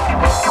see,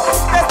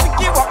 they pick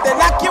you up, they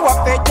lock you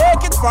up, they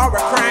take it for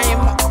a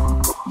crime.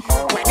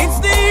 When it's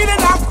the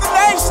healing of the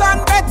nation,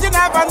 bet you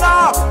never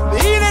know. The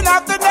healing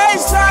of the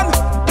nation.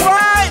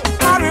 Why?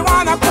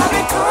 Marijuana,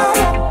 probably calm.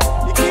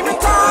 You keep me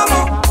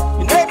calmer,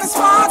 you make me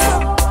smarter.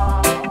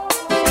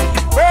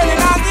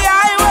 Burning on the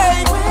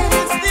highway,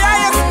 it's the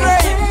highest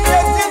grade.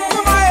 Gets into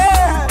my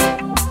head.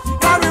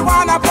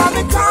 Marijuana,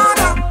 probably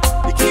corner.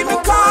 You keep me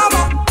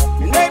calmer,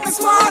 you make me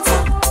smarter.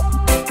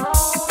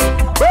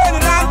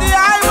 Burning on the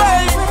highway,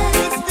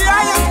 it's the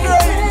highest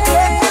grade.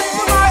 Gets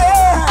into my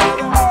head.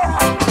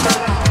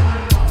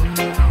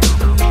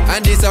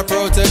 And this a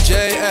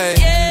protege, eh?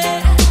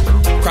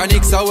 Yeah.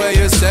 Chronics are where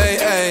you say,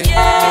 eh?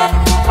 Yeah.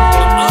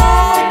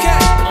 Okay.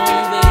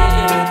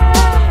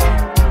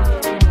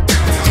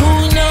 Who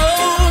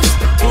knows?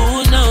 Who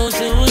knows?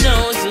 Who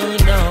knows? Who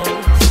knows?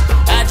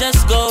 I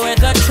just go where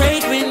the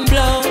trade wind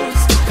blows,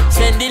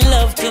 sending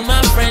love to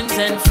my friends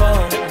and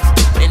foes.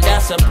 And I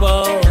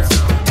suppose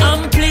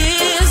I'm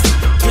pleased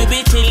to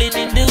be chilling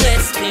in the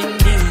West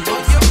Indies.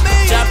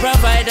 I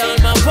provide all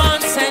my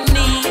wants and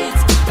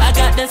needs. I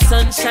got the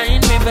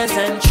sunshine, rivers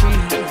and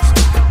trees,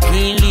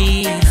 green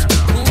leaves.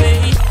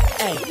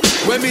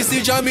 When me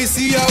see Jah, me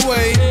see a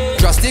way.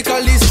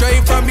 Drastically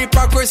straight from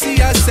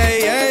hypocrisy, I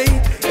say, hey.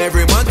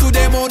 Every man to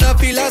them own a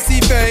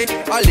philosophy.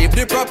 I live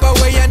the proper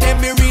way and then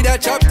me read a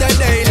chapter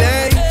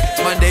daily.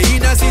 Man, they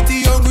in a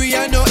city hungry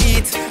and no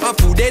eat. And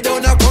food they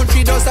down a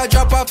country just a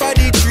drop off of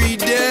the tree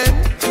then.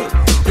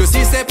 You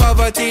see say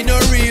poverty no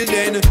real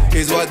then,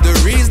 is what the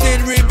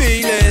reason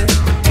revealing.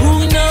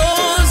 Who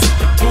knows?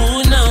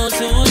 Who knows?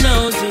 Who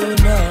knows? Who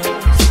knows?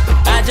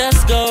 I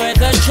just go where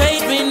the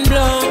trade wind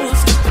blows,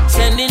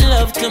 sending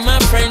love to my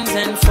friends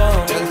and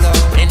foes.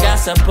 And I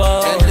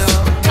suppose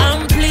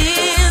I'm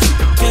pleased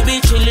to be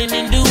chilling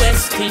in the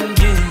West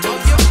Indies.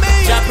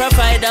 I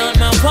provide all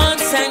my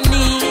wants and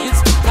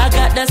needs. I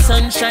got the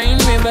sunshine,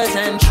 rivers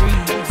and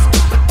trees,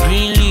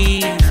 green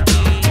leaves.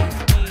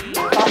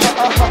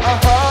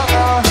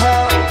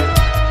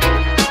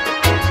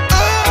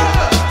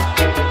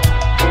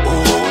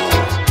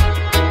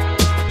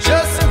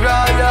 Just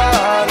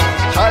royal,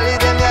 Charlie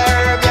them ya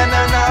herb and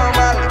a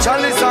normal.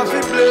 Charlie's off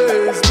the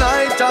place,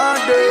 night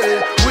and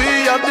day. We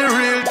have the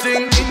real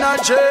thing in a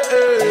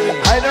jail.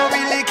 I don't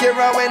really care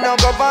when no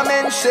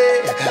government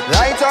say.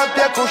 Light up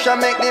your push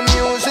and make the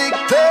music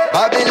play.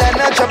 Babylon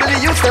a trouble the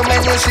youth them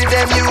when you see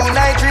them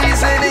unite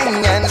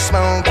reasoning and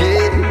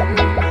smoking.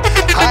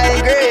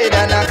 High grade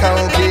and a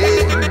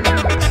cocaine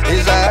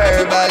is a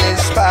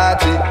herbalist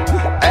party.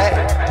 Hey.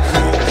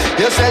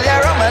 You sell your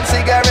rum and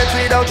cigarettes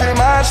without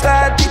remorse,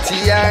 that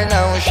pity or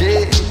no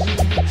shade.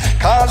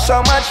 Cause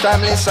so much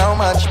family, so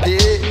much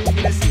pain.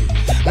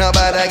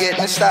 Nobody get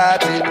me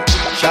started,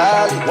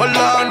 Charlie. Well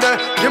on there,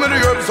 give me the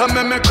herbs and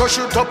make me crush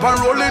it up and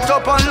roll it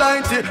up and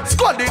light it.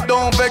 Squad it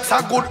down, vex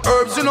a good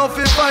herbs, you know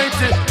fi fight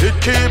it. It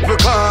keep you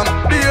calm,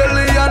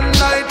 daily and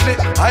nightly.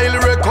 Highly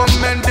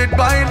recommended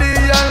by the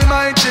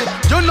Almighty.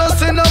 You know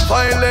see no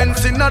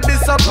violence in a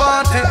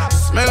disappointing.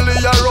 Smell the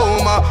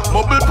aroma,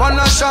 bubble pan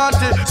a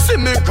shorty. See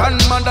me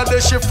grandmother,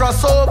 the she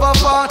frost over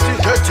 40.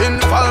 Get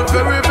involved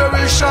very,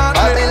 very shortly.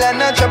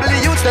 Babylon a trouble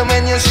the youth them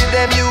when you see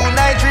them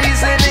unite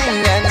reasoning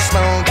and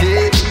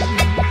smoking.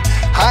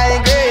 High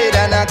grade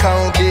and a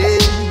cocaine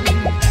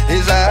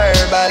is a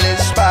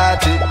herbalist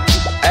party.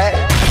 Hey.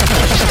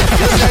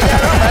 You sell your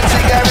rum and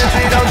cigarettes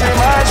without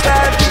remorse,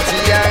 that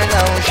pity or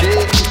no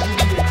shade.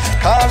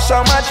 Cause so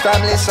much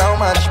family, so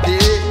much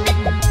pain.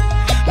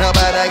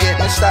 Nobody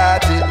get me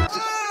started.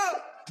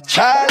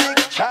 Charlie,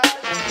 Charlie.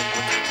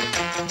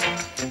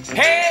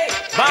 Hey,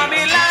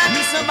 Babylon,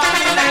 Mr.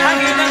 Babylon,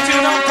 I hear that you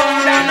don't come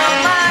down on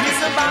mine,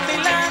 Mr.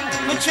 Babylon,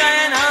 but try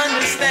and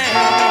understand.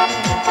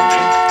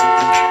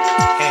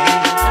 Hey,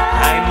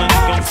 I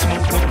don't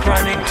smoke the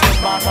chronic to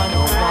bother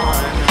no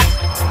one.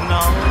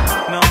 No,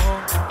 no,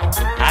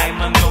 I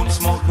don't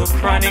smoke the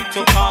chronic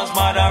to cause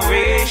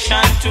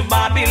moderation to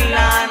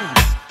Babylon.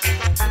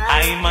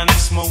 I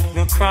smoke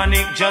the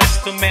chronic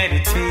just to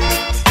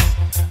meditate.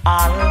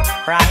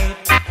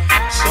 Alright.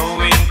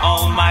 So in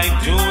all my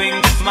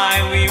doings, my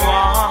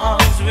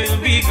rewards will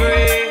be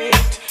great.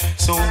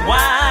 So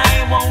why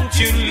won't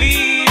you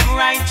leave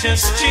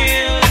righteous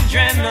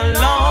children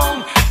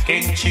alone?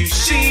 Can't you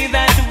see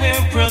that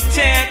we're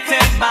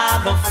protected by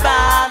the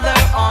Father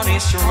on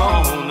His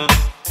throne?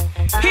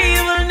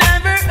 He will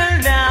never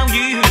allow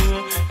you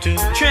to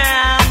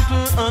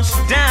trample us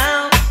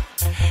down.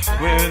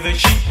 We're the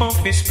sheep of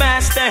His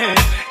pasture,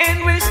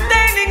 and we're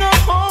standing on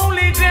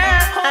holy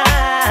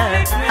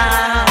ground.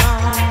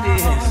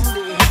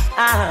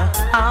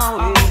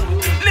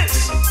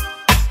 Listen,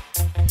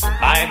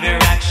 by their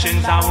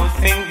actions I would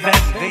think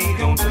that they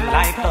don't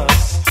like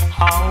us.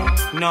 Oh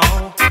no,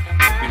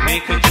 we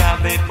make a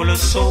job, they pull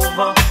us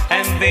over,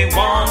 and they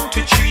want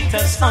to treat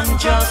us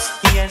unjust.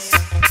 Yes,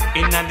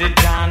 In the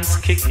dance,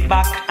 kick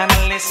back and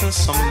listen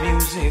some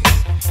music.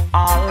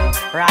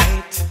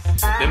 Alright,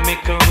 they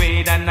make a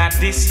raid and at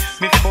this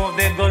before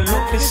they go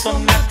look for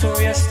some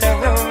notorious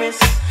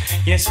terrorists.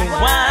 Yes,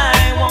 why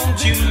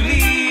won't you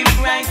leave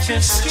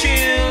righteous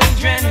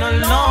children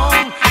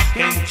alone?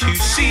 Can't you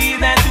see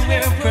that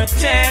we're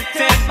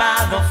protected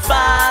by the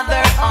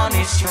Father on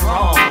His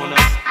throne?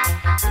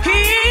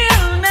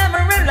 He'll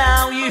never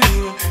allow you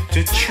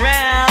to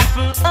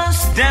trample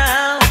us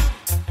down.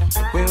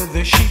 We're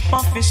the sheep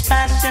of His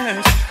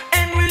pastures,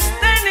 and we're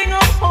standing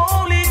on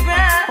holy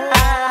ground.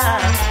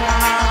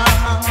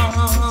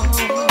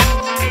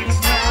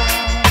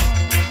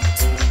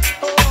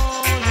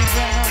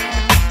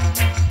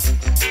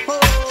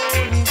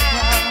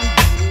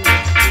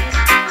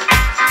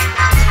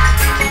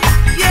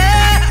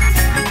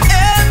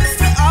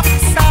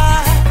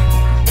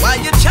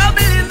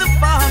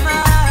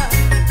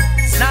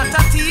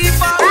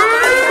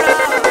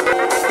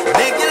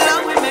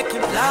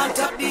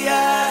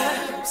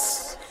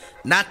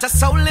 Not a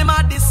soul him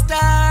a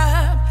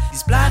disturb.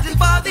 He's planting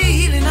for the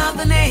healing of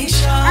the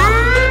nation.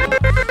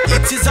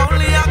 It's his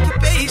only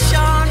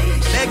occupation.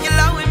 Beg you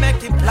Lord, we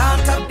make him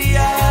plant up the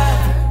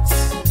herbs.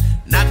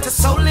 Not a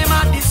soul him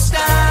a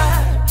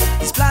disturb.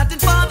 He's planting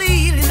for the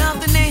healing of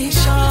the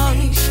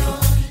nation.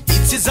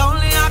 It's his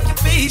only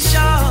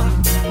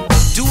occupation.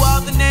 To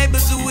all the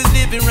neighbors who is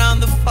living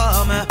around the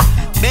farmer,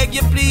 beg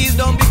you please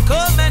don't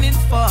become an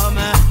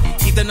informer.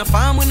 If they're not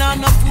farm, we not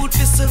enough food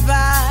to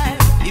survive.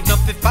 If not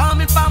for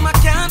farming, farmer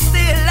can't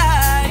stay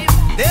alive.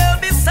 There'll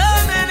be so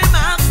many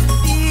mouths to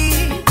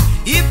feed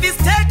if he's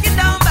taken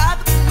down by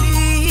the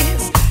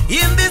police.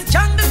 In this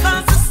jungle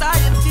called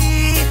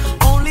society,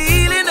 only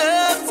healing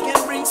herbs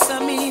can bring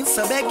some ease.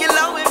 So beg you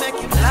Lord, we make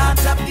him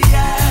plant up the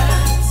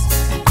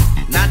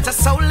earth. Not a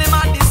soul in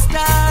my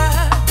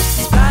disturb.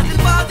 He's planting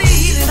for the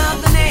healing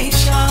of the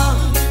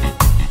nation.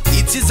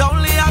 It's his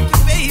only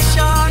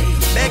occupation.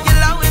 Beg you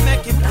Lord, we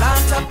make him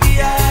plant up the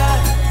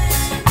earth.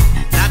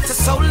 Not a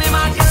soul in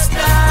my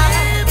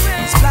disturb.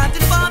 He's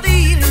planting for the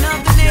healing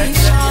of the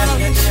nation.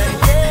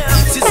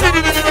 It's his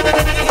only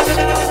occupation.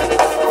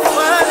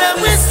 Father,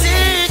 we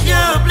seek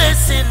your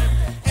blessing.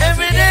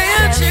 Every day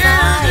your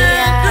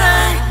children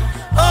cry.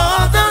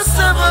 Although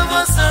some of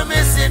us are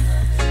missing,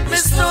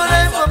 miss no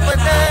life up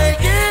and I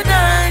can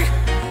die.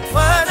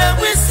 Father,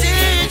 we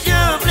seek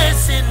your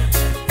blessing.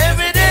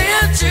 Every day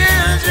your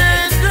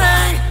children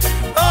cry.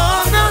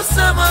 Although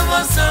some of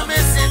us are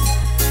missing,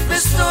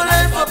 miss no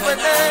life up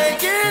and I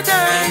can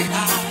die.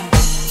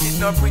 It's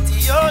not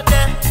pretty out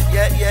there,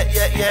 yeah.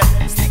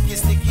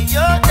 Sticky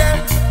out there,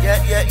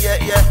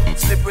 yeah.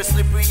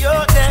 Slippery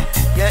out there,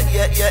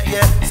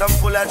 yeah. Some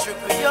full of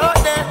trickery out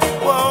there,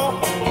 whoa.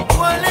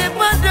 One lip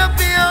and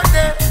dumpy out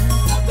there.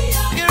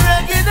 You're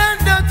ragged and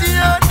dirty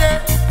out there.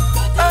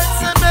 And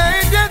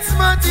somebody gets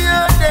smutty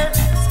out there.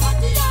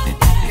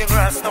 You're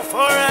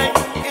Rastafari,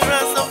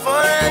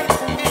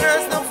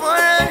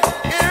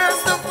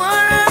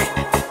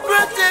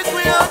 protect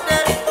me out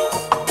there.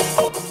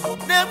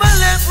 Never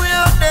left me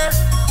out there.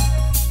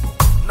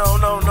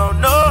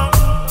 No.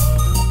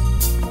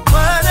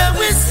 Father,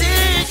 we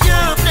seek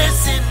your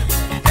blessing.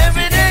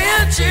 Every day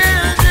your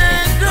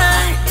children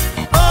cry.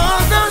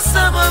 Although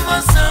some of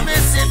us are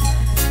missing,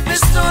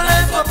 miss no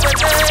life up and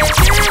I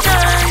can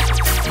die.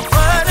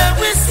 Father,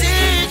 we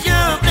seek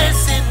your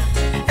blessing.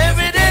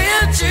 Every day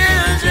your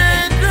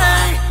children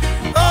cry.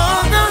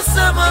 Although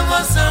some of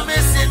us are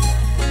missing,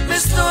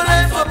 miss no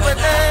life up and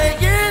I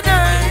can die.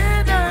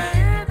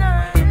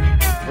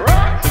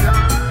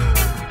 Rockstone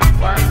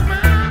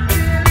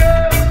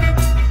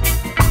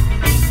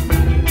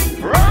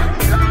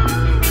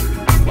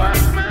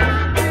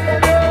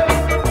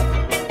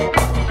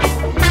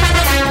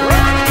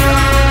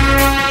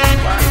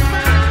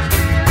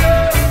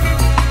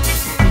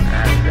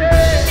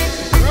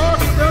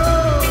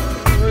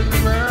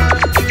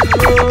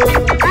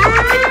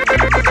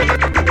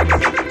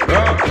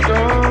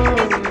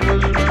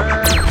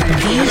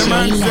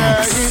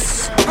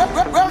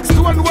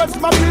was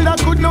my pillar,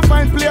 could not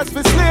find place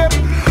for sleep.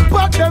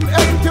 But them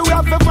empty, we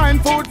have to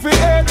find food for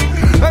eat.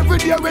 Every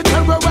day we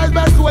terrorized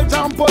by soldiers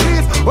and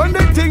police. When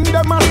they think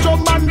them a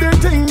strong man, they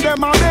think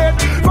them a dead.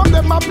 From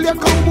them a play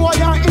cowboy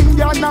and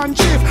Indian and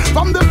chief.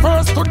 From the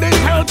first to the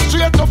third,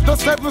 straight up to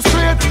 7th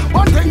Street.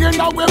 One thing in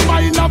our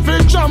mind, I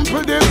feel jump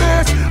with the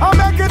base. I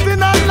make it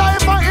in a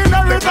life, I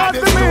inherit as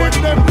the meat.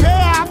 Them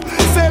pay off,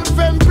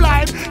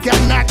 self-employed,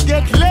 cannot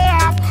get laid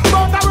off.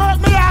 But the work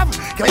me have,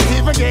 can't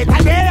even get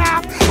a day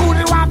off. Who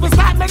they want to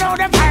start me now,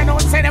 them find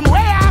out, say them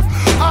way off.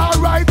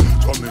 Alright,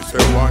 so me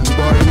say one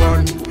by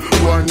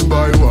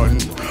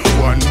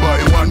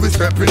one, we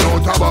stepping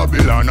out of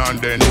Babylon. And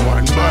then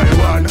one by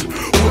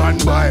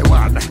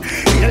one,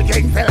 Hill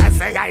King fella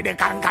say I the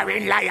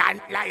conquering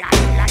lion.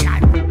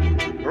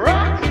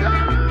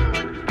 Rockstar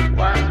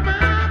was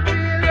my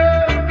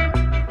pillow.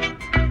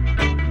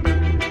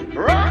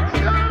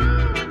 Rockstar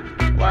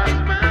was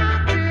my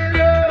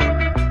pillow.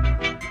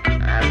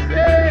 I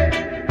said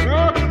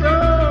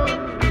Rockstar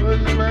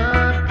was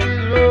my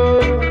pillow.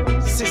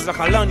 This is like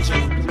a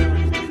luncheon.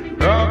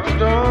 Rockstar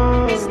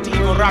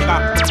Steve Raga,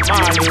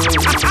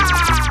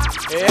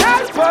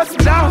 help us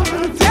now,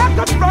 take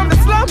us from the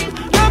slum.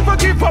 Never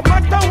give up,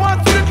 matter what,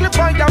 strictly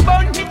by your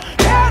bun.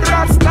 Hey,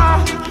 Rasta,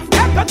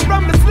 take us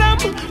from the slum.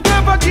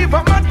 Never give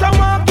up, matter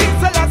what, King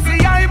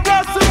Selassie, I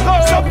bless you.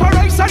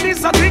 Separation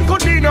is a thing,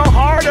 could be no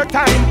harder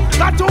time.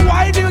 Got to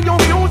widen your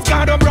views,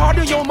 gotta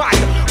broaden your mind.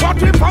 What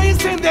we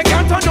find in the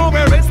ghetto,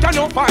 nowhere else can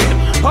no find.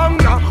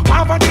 Hunger,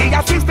 poverty,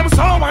 a system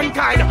so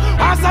unkind.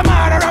 As a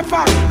matter of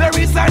fact, there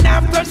is an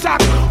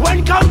aftershock.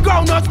 When come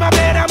groundnuts, my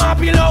bed and my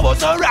pillow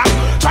was a rock.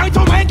 Try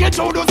to make it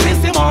through the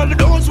system, all the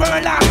doors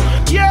were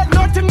locked. Yeah,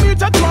 nothing me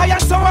to try,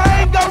 and so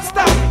I ain't gonna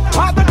stop.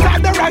 All the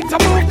time the right to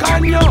book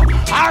on you.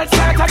 All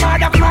sorts of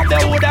other crap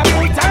they would have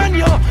put on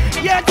you.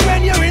 Yet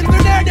when you're in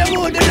there, they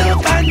would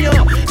look on you.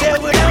 They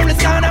would only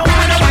stand and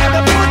wonder why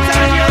they put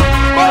on you.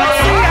 But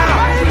see ya.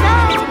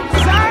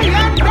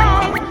 Zion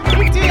down,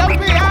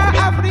 Ethiopia,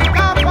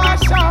 Africa,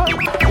 fashion.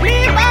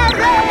 Liberate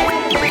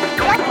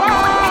the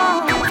poor,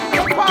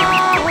 the poor.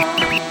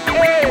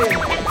 Hey,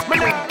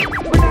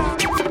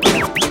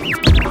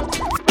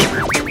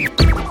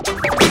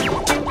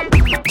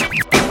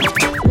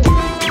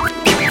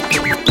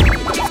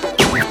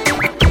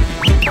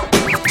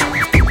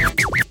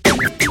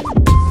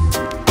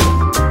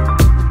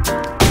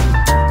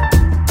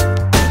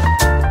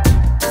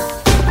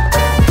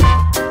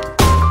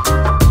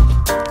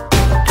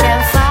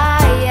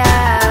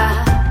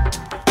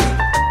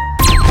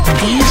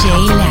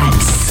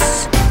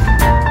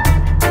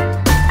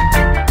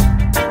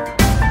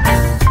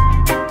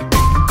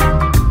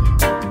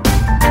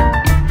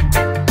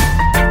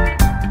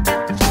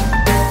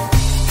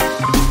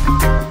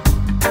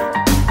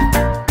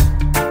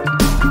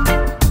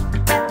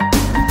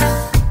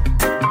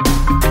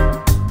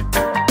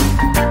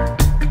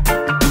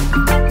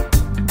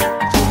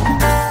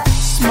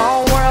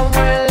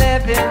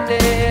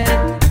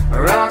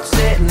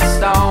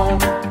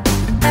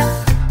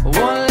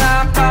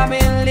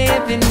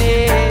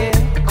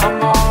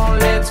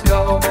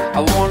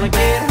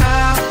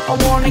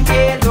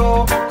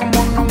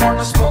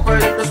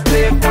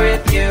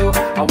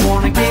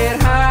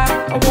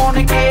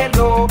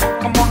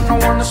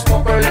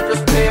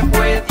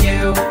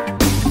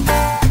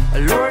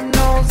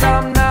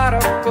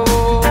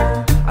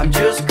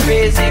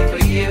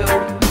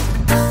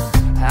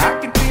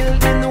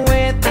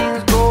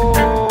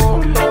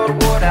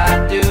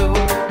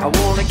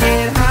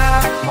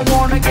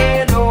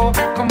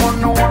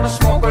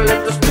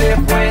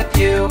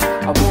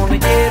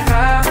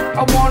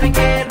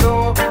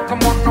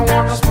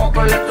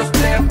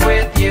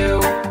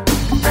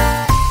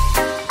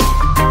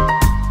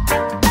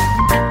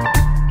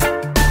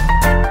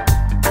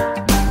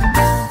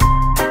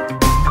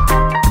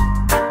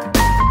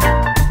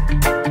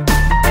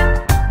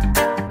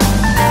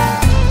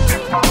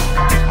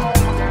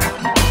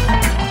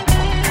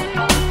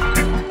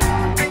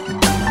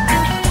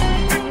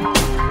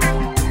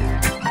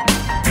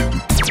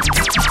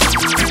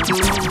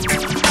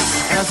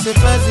 the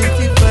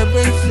positive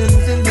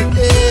vibrations in the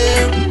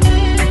air.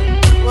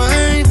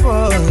 Why,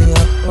 boy,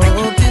 I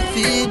hope you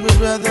feel me,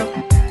 brother.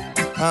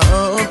 I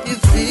hope you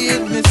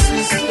feel me,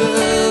 sister.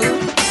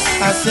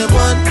 I said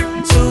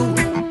 1,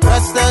 2,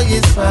 Rasta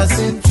is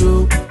passing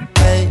through.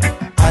 Hey,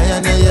 I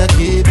and I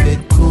keep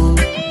it cool,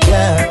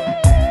 yeah.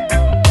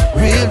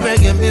 Real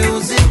reggae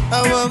music,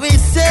 how we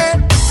say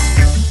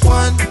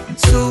 1,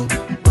 2,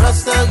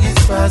 Rasta is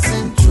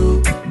passing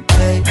through.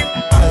 Hey,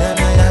 I and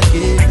I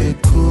keep it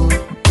cool,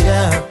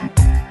 yeah.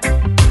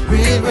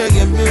 Real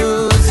reggae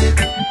music.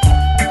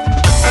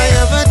 I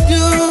have a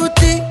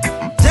duty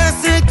just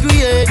to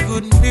create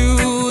good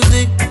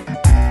music,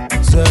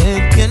 so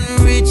it can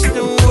reach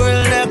the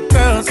world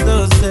across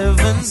those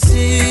 7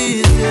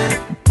 seas, yeah.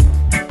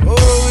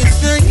 Oh,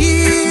 it's a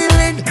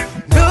healing,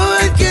 no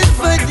one can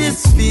fight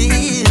this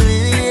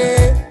feeling,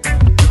 yeah.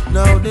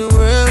 Now the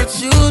world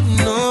should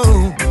know,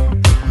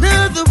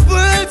 now the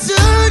world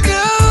should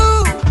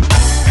know.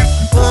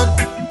 1,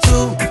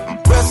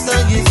 2, Rasta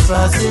is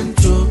passing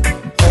through.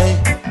 Hey,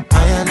 I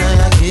and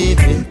I keep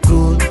it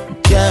cool,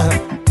 yeah.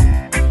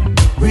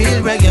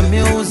 Real reggae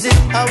music,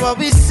 how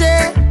we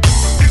say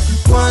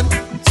 1,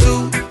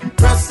 2,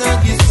 Rasta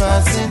is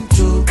passing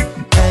through.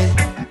 Hey,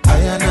 I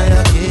and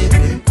I keep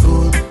it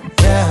cool,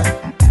 yeah.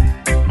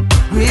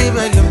 Real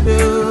reggae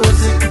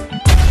music.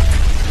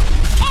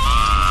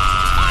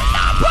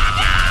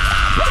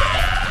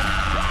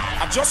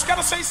 Just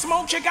gotta say,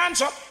 smoke your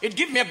ganja. It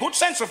give me a good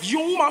sense of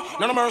humor.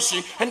 None of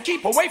mercy. And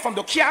keep away from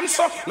the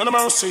cancer. None of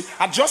mercy.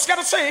 I just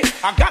gotta say,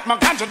 I got my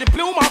ganja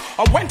diploma.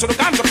 I went to the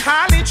ganja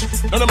college.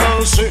 None of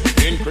mercy.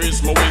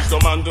 Increase my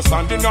wisdom,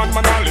 understanding, and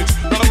my knowledge.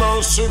 None of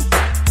mercy.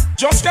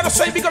 Just gotta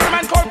say, big up a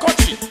man called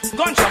Kochi.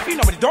 Ganja, feel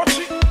nobody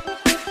dodgy.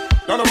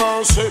 None of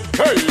mercy.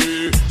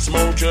 Hey,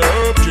 smoke your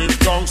herb, keep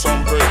down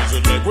some praise.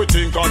 And make we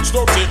think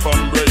constructive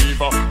and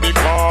braver.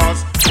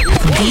 Because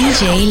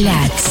DJ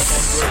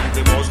Lax.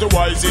 he was the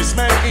wisest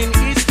man in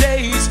his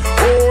days.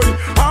 Oh,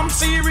 I'm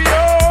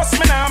serious,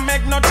 me nah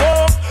make no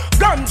joke.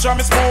 Ganja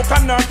me smoke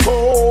and not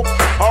coke.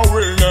 I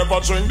will never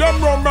drink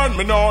them rum and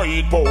me nah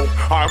eat pork.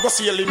 I go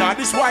sailing on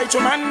this white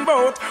woman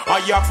boat. I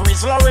have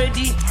frizzle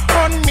already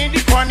on me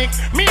the chronic.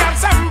 Me have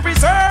some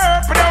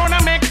preserve, put down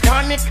a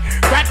mechanic.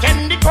 Crack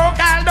and the coke,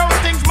 all those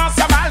things must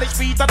abolish.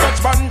 Peter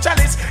touch bun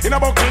chalice in a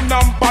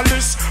Buckingham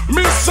Palace.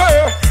 Me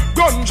say,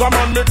 ganja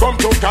man me come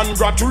to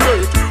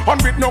congratulate.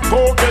 And with no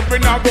coke, we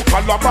nah go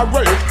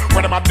collaborate.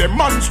 When them a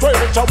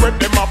demonstrate, or when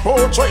them a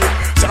portrait.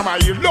 Say them a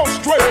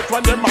illustrate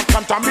when them a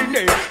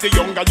contaminate. The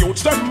younger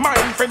youths, them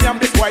mind for them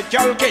this white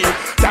girl cake.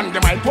 Then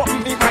them might put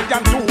me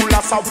and do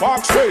less of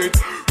walk straight.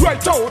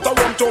 Right out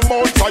around to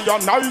Mount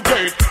Zion I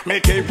gate.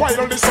 Make it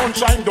while the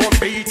sunshine, don't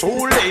be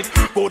too late.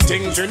 Good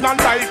things in a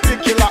life, the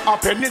killer a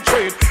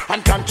penetrate.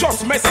 And can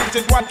just message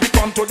it what we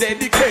come to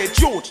dedicate.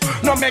 Youth,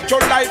 no make your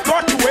life go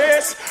to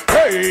waste.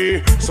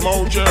 Hey,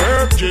 smoke your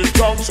herb, give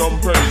down some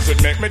praise.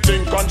 It make me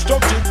think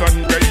constructive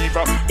and grave.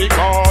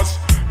 Because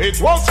it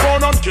was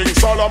found on King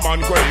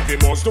Solomon grave. He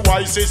was the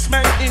wisest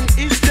man in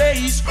his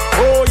days.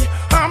 Oh,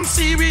 I'm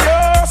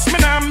serious, me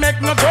nah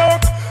make no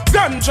joke.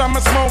 Ganja me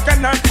smoke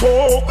and not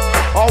coke.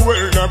 I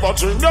will never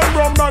drink them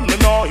rum and me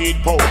nah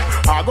eat pork.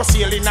 I go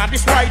sailing at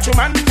this white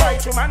woman,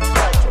 white woman,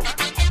 white woman.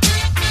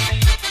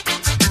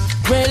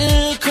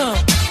 Welcome,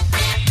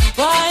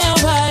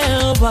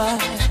 why?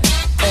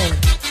 Hey.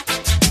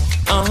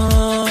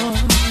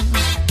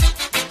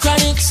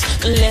 Chronics,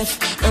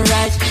 left and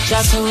right,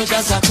 just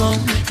soldiers are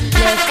come.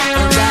 Left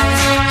and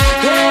right,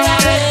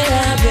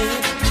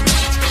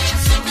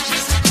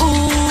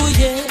 ooh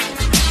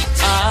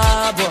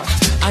yeah, boy.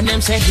 And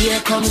them say here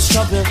comes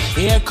trouble,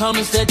 here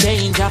comes the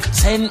danger.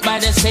 Sent by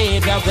the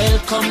Savior,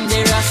 welcome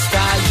the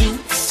Rasta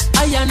youths.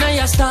 I and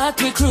I start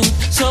recruit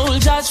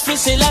soldiers for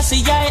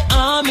Selassie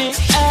army.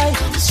 Ay.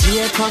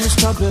 Here comes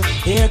trouble,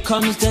 here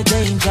comes the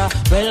danger.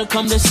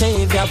 Welcome the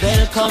Savior,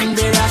 welcome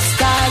the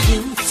Rasta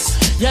youths.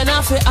 You're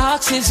not for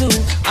axes who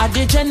are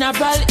the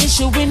general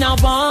issue in a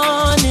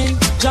warning.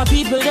 Job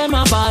people them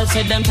a ball,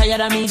 said them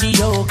tired of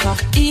mediocre.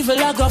 Evil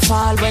a go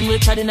fall when we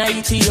tried in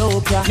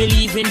Ethiopia.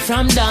 Believing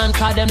from down,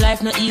 cause them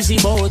life no easy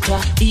boat.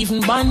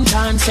 Even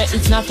Bantan said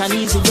it's not an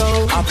easy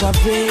road.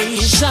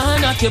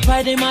 Operation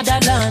occupy the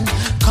motherland,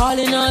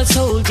 calling all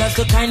soldiers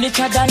to kind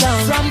each other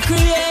along. From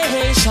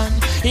creation,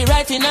 he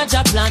writing a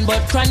job plan,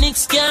 but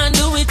Chronics can't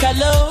do it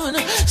alone.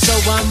 So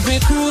I'm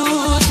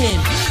recruiting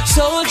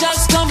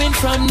soldiers coming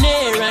from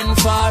near and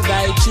far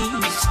by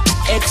choose.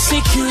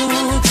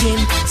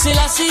 Executing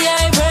Selassie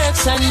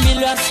works and me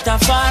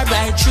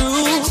Rastafari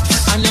true.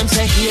 And them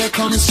say here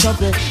comes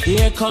trouble,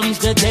 here comes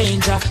the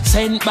danger.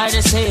 Sent by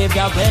the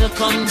Savior,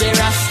 welcome the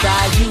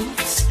Rasta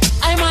youths.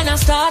 I'm gonna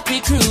start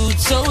recruit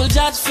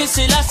soldiers for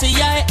Selassie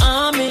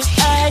army.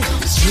 Aye.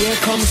 Here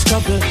comes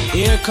trouble,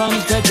 here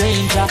comes the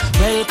danger.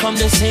 Welcome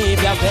the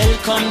Savior,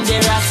 welcome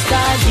the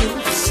Rasta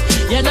youths.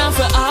 You're not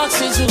for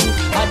axes who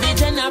are the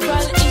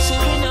general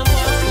issue in a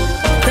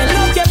 ¿Qué es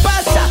lo que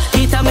pasa?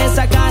 Quítame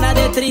esa cara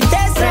de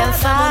tristeza.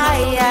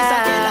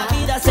 La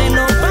vida se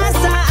nos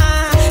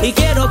pasa y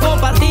quiero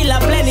compartir la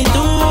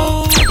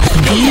plenitud.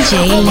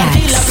 DJ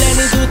Lax. La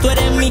plenitud, tú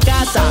eres mi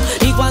casa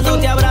y cuando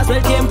te abrazo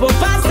el tiempo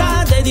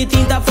pasa. De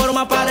distintas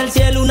formas para el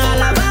cielo una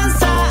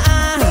alabanza.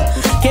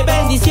 Qué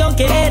bendición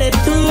que eres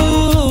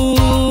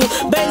tú,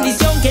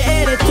 bendición que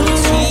eres tú.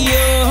 Y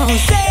yo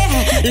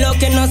sé lo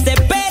que nos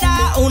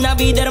espera, una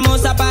vida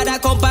hermosa para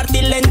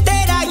compartirla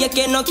entera. Y es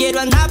que no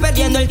quiero andar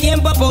perdiendo el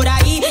tiempo por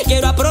ahí.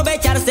 Quiero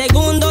aprovechar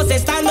segundos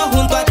estando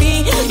junto a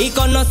ti y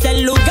conocer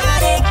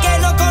lugares que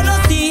no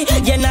conocí,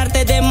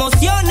 llenarte de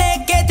emociones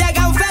que te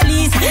hagan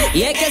feliz.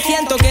 Y es que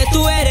siento que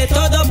tú eres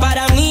todo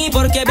para mí,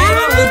 porque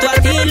vivo junto a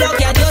ti lo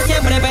que a Dios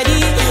siempre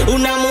pedí.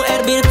 Una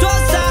mujer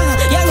virtuosa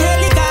y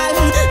angelical,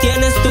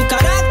 tienes tu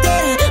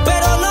carácter,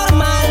 pero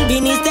normal.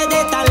 Viniste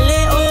de tan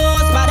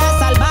lejos para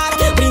salvar,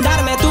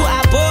 brindarme tu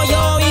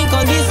apoyo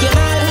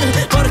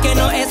incondicional, porque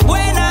no es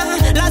buena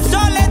la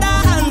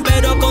soledad,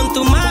 pero con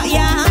tu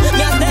magia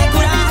me has de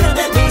curar.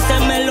 Dulce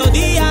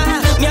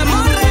melodía, mi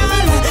amor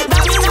real,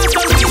 dame una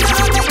sonrisa,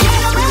 no te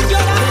quiero ver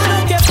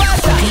llorar. ¿Qué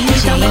pasa?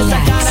 Quítame esa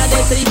cara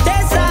de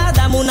tristeza,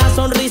 dame una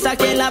sonrisa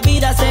que la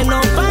vida se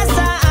nos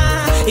pasa.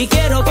 Y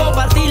quiero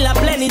compartir la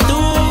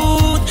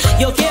plenitud,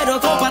 yo quiero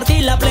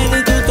compartir la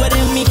plenitud. Tú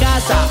eres mi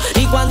casa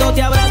y cuando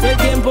te abrazo el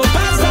tiempo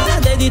pasa.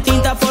 De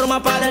distintas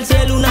formas para el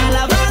cielo una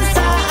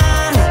alabanza.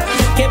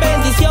 Qué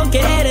bendición que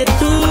eres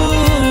tú.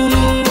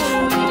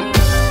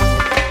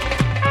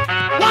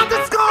 What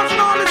is causing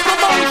all this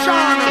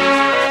commotion?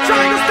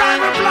 Trying to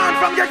stand my plan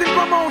from getting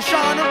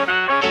promotion.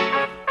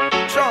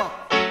 Sure.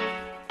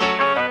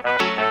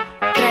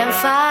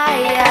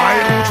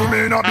 You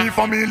may not be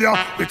familiar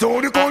with how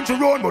the country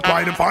run, but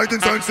why them fighting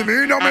sense to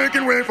me, they're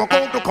making way for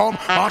coke to come.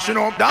 Mashing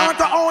up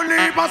data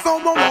only for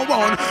someone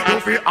one. You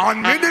feel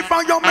on me the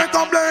fire, make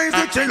a blaze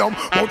the chillum.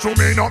 But you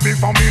may not be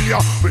familiar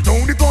with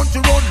how the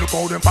country run. Look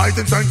how them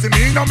fighting sense to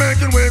me, they're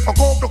making way for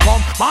coke to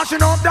come.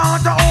 Mashing up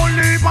data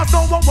only for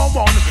someone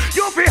one. You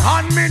You fi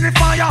hand me the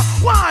fire.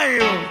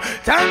 Why?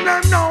 Tell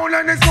them now,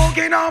 let the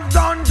smoking of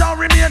ganja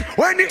remain.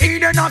 When the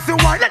Eden has the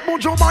wine, let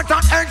Mojo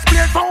Bata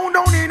explain. Found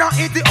down in a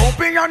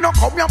Ethiopia, no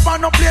come up on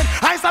no plane.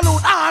 I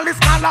salute all the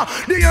scholar.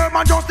 The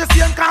urban just the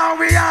same car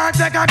we are.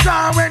 Take a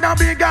draw with a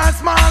big and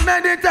small.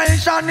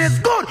 Meditation is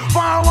good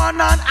for one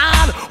and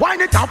all. Why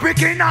the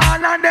topic in all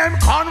and them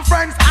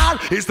conference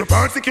all is to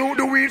persecute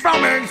the weed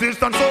from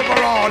existence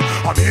overall.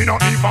 I may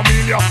not be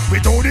familiar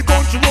with how the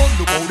country run.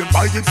 Look how them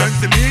fighting sense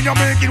in me. You're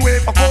making way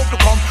for coke to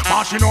come.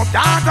 Mashing up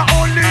data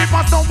only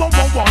for someone.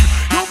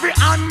 You be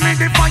hand me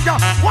the fire.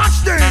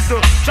 Watch this.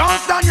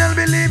 Charles Daniel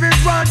believe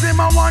his words in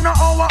my one of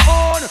our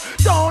own.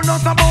 Don't know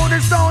about the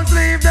stones,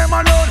 leave them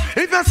alone.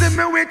 If you see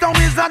me with a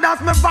wizard,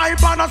 that's my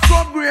vibe and a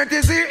scrub. Great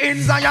is he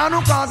in Zion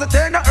who cause a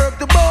turn the earth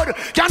to bud.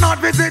 Cannot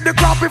visit the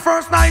crappy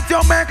first night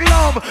you make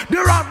love.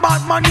 The rock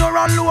Batman you're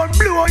alone,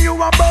 blow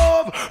you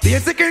above.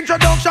 Basic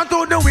introduction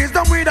to the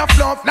wisdom with a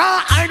fluff. Now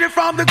hide it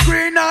from the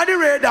green or the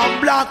red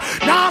and black.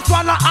 Now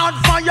swallow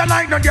hot fire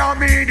like no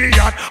damn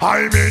idiot.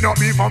 I may not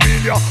be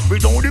familiar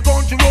with how the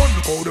country run.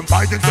 Look how them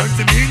fighting sense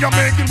in me. You're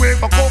making way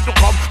for coke to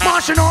come.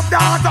 Mashing up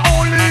data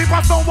only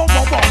for someone.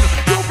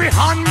 You be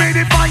hand me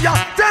the fire.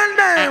 Tell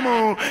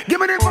them, give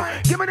me the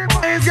fire. Give me the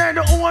fire. Get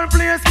the whole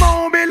place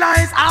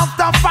mobilized.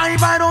 After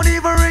 5 I don't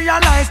even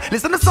realize.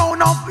 Listen to the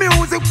sound of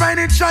music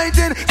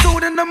penetrating,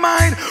 soothing the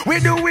mind.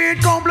 With the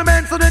weird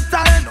compliments to the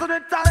talent, to the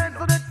talent,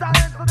 to the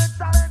talent, to the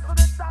talent, to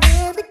the talent.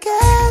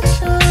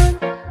 Medication.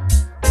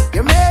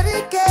 Your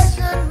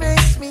medication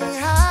makes me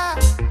high.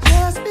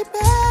 Just be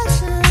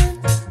patient.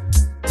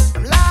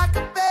 I'm like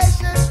a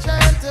patient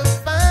trying to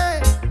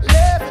find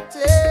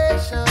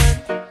levitation.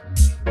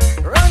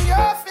 Run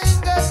your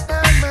fingers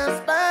down my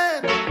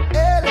spine.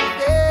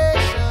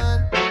 Elevation.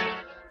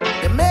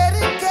 Your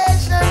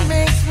medication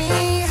makes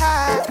me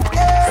high.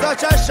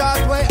 Such a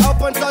short way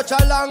up and such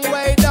a long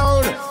way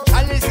down.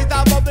 And is it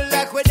a bubble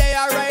like where they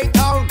are right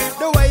down?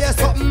 The way you're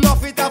something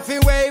off it off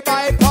your way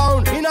by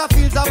pound. In a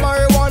fields of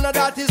marijuana,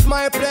 that is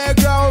my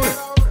playground.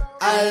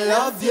 I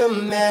love you,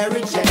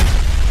 Mary Jane.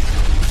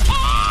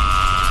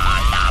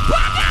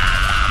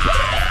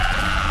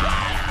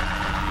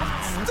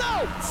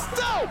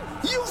 Stop!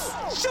 You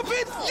shove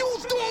it, you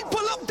don't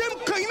pull up them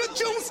kind of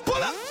jumps.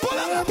 Pull up.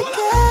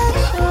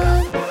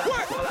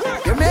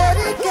 Your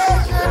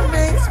medication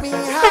makes me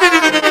high.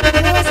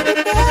 Just be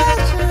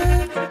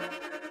patient.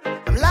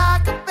 I'm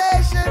like a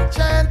patient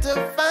trying to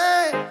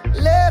find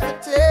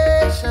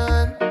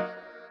levitation.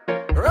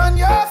 Run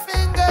your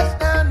fingers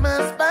down my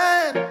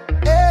spine.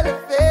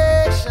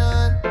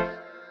 Elevation.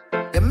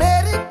 Your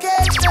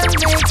medication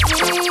makes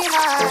me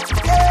high.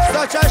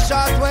 Such a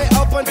short way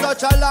up and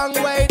such a long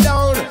way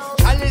down.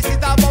 And is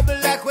it a bubble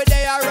like where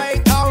they are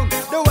right down?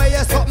 The way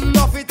you're something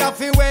off it off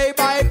your way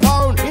by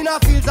pound. In a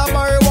fields of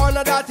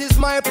marijuana, that is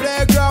my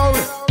playground.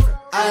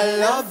 I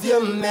love you,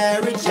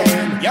 Mary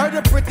Jane. You're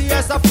the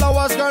prettiest of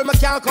flowers, girl, I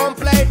can't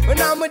complain. When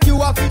I'm with you,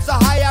 I feel so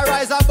high, I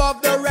rise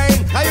above the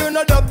rain. Now you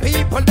know the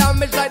people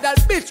damage like that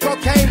bitch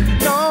cocaine.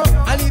 No,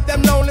 I leave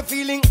them lonely,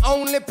 feeling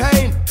only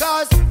pain.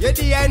 Cause your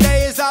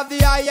DNA is of the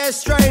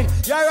highest strain.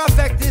 Your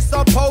effect is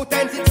so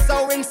potent, it's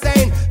so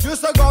insane. You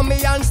so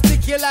gummy and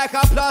sticky like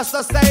a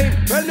plaster stain.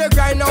 When you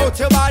grind out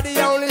your body,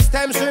 only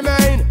stems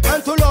remain.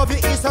 And to love you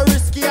is so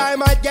risky, I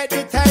might get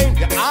detained.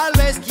 You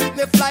always keep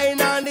me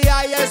flying on the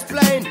highest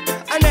plane.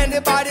 And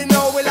anybody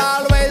know will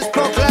always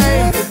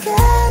proclaim.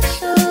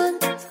 Medication.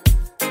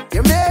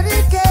 Your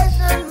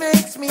medication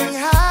makes me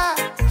high.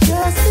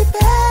 Just be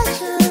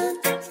patient.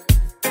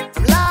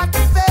 I'm like a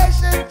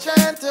patient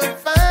trying to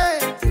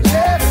find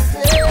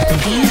levitation.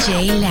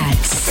 DJ Lax.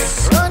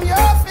 Run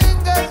your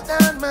fingers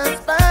down my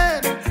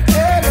spine.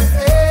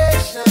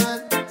 Elevation.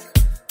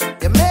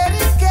 Your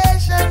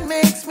medication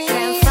makes me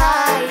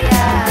high.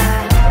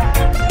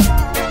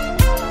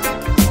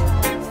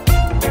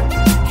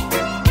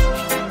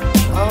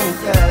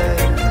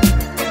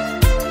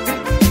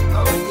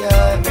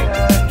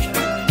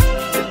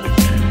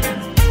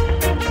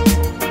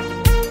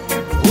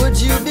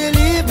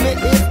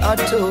 I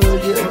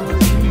told you.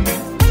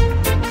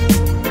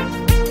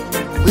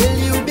 Will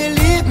you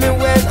believe me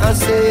when I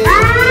say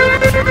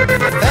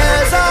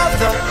affairs of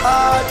the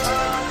heart,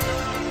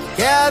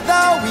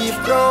 together we've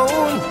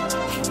grown,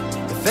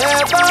 if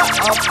ever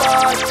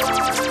apart.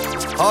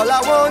 All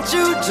I want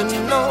you to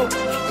know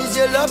is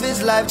your love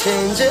is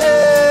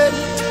life-changing,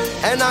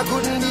 and I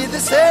couldn't be the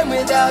same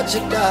without you,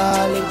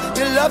 darling.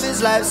 Your love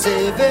is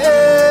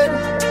life-saving.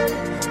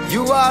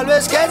 You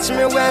always catch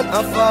me when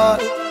I fall.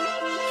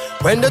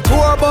 When the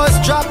tour bus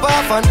drop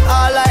off and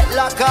all light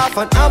lock off,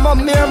 and I'm a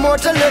mere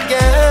mortal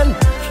again.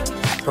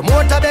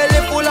 Promoter belly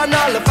full and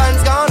all the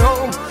fans gone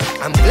home.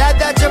 I'm glad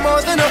that you're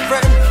more than a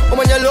friend. And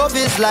when your love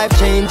is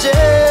life-changing,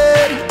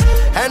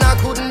 and I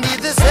couldn't be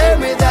the same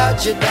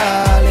without you,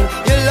 darling.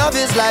 Your love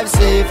is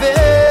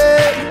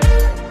life-saving.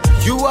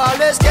 You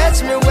always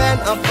catch me when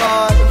I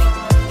fall.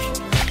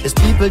 There's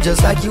people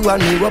just like you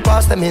and me, we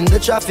pass them in the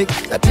traffic,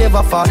 that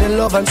never fall in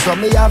love, and some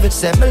me have it,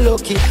 say me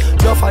lucky.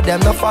 Enough of them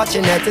not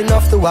fortunate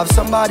enough to have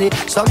somebody.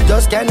 Some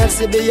just cannot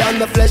see beyond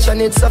the flesh, and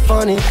it's so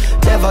funny.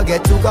 Never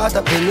get too caught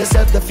up in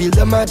yourself to feel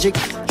the magic.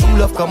 True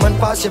love come and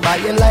pass you by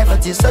in life,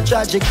 it is so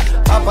tragic.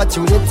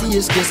 Opportunity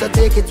is good, so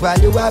take it while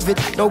you have it.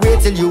 Don't wait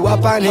till you are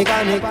panic.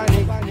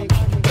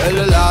 Well,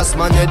 the last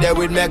man you there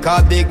would make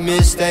a big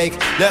mistake.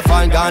 Left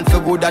and gone for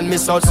good and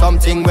miss out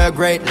something we're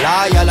great.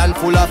 Loyal and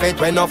full of it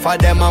when enough of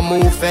them a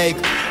move fake.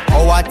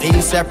 Our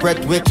things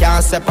separate, we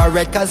can't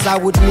separate, cause I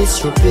would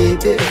miss you,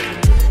 baby,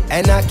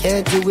 and I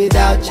can't do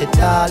without you,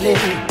 darling.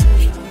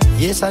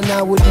 Yes, and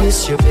I would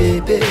miss you,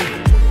 baby.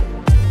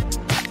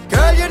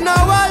 Girl, you know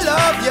I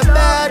love you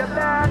bad.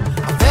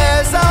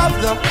 Affairs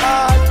of the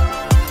heart.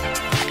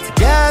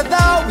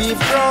 Together we've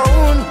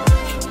grown.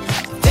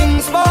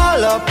 Things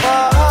fall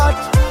apart.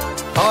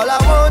 All I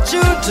want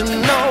you to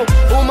know,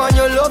 woman,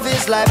 your love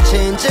is life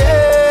changing,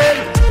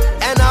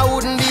 and I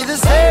wouldn't be the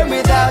same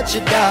without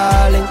you,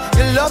 darling.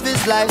 Your love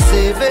is life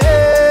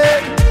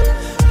saving.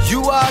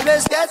 You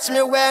always catch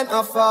me when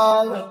I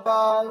fall.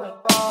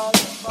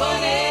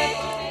 Money,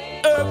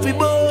 earthy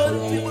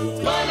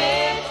boy,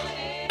 money,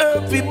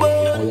 earthy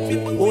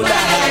boy. Oh,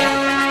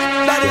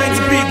 that makes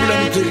people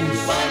them things.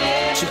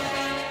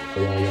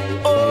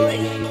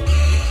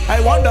 I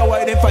wonder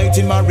why they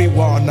fighting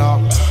marijuana.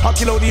 I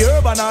kill out the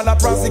herb and all I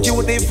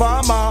prosecute the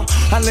farmer,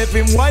 and left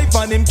him wife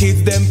and him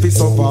kids them fi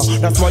suffer.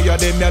 That's why you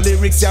them your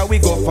lyrics yeah we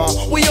go for.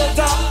 We out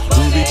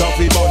do it off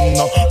the bun.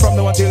 From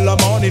now until the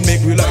morning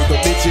make we light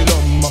up the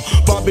chillum.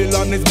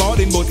 Babylon is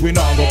morning but we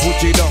not go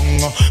put it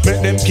down.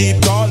 Make them keep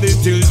calling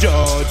till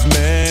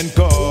judgment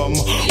come.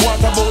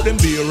 What about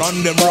them beer and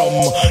them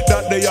rum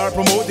that they are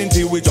promoting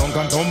till we drunk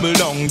and tumble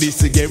down?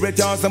 This cigarette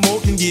you're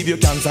smoking give you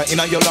cancer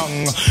in your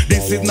lung.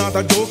 This is not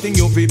a joking,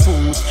 you feel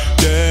put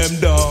them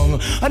down.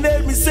 And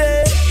let me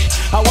say,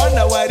 I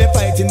wonder why they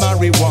fighting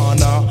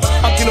marijuana.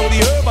 I kill all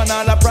the herb and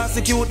all I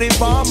prosecute the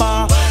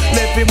farmer.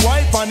 Left him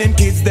wife and him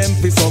kids them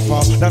fi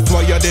suffer. That's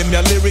why you them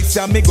your lyrics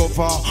ya me go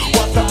for.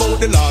 What about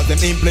the laws them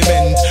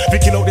implement? We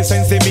kill out the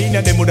sense they mean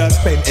and them would have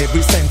spent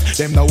every cent.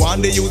 Them no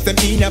one they use them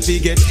in ya fi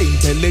get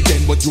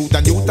intelligent. But youth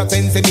and youth a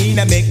sense they mean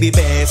and make the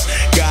best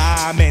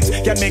garments.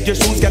 Can make your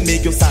shoes, can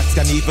make your socks,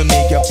 can even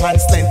make your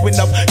pants length. With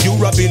enough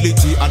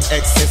durability and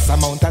excess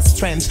amount of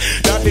strength.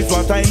 That is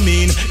what I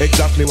mean,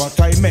 exactly what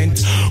I meant.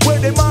 Where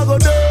them a go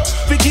do,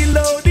 we kill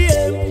out the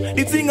air,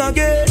 the thing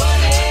again.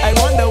 I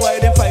wonder why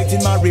they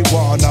fighting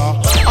marijuana.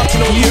 I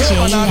kill out the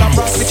air and I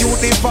prosecute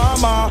the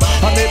farmer,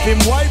 and if him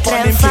wife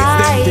and him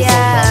kids them to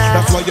suffer.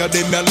 That's why you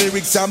them your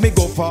lyrics and me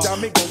go for.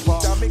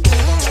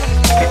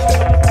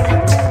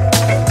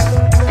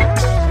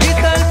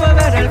 Vital fue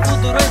ver el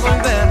futuro y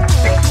volver.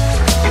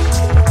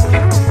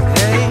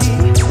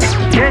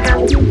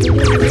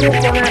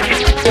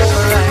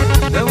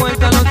 De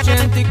vuelta al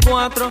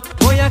 84,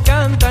 voy a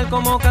cantar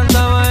como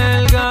cantaba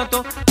el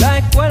gato. La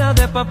escuela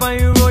de Papa y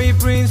Roy y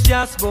Prince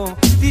Jasbo.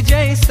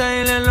 DJ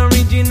Style, el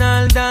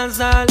original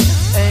dancehall.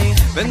 Ey,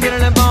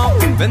 venderle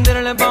bomb,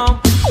 venderle bomb.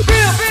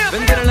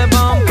 Venderle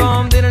bomb,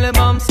 bomb, venderle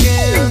bomb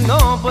skin.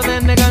 No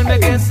pueden negarme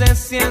que se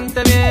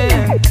siente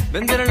bien.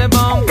 Venderle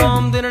bomb,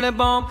 bomb, venderle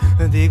bomb.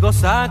 Digo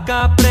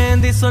saca,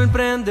 prende y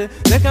sorprende.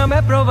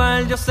 Déjame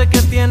probar, yo sé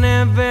que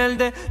tiene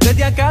verde.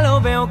 Desde acá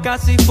lo veo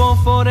casi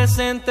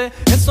fosforescente.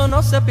 Eso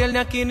no se pierde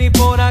aquí ni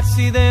por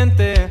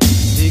accidente.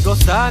 Digo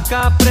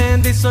saca,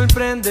 prende y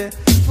sorprende.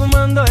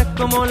 Fumando es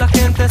como la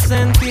gente se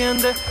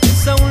entiende.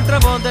 Esa ultra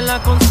voz de la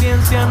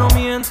conciencia no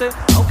miente,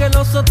 aunque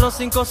los otros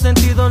 5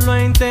 sentidos lo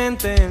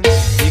intenten.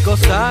 Digo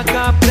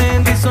saca,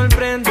 prende y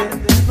sorprende.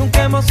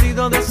 Nunca hemos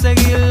sido de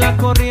seguir la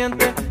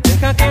corriente.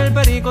 Deja que el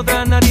perico de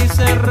la nariz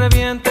se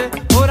reviente.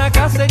 Por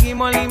acá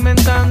seguimos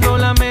alimentando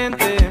la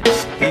mente.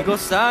 Digo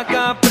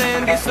saca,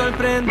 prende y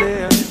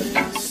sorprende.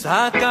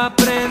 Saca,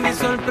 prende y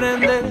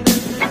sorprende.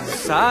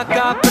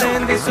 Saca,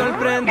 prende y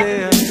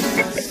sorprende.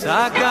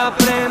 Saca,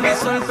 prende y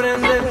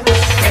sorprende.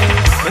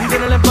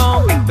 Venderle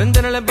bomb,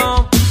 venderle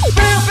bomb.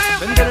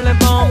 Venderle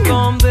bomb,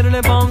 bomb,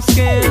 venderle bomb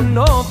skin.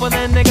 No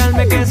pueden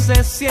negarme que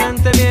se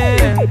siente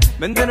bien.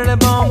 Venderle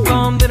bomb,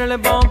 bomb, venderle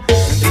bomb.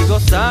 Digo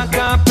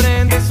saca,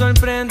 prende y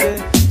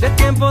sorprende. Es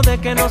tiempo de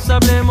que nos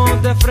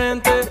hablemos de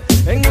frente.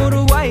 En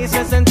Uruguay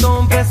se sentó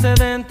un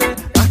precedente.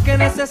 Más que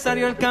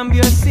necesario el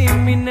cambio es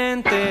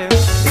inminente.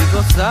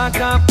 Digo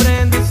saca,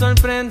 prende y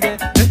sorprende.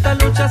 De esta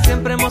lucha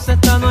siempre hemos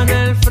estado en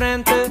el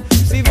frente.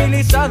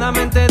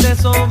 Civilizadamente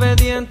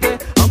desobediente,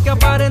 aunque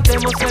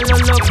aparentemos ser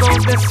los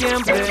locos de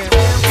siempre.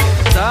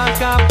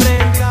 Saca,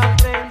 prende,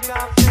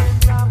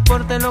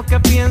 importe lo que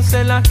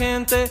piense la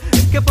gente.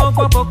 Es que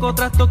poco a poco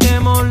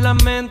trastoquemos la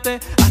mente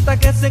hasta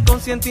que se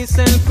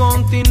concientice el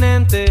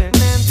continente.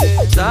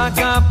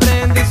 Saca,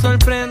 prende y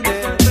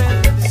sorprende.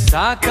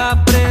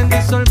 Saca, prende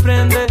y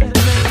sorprende.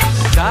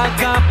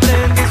 Saca,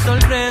 prende y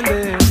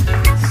sorprende.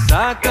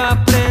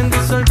 Saca, prende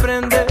y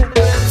sorprende.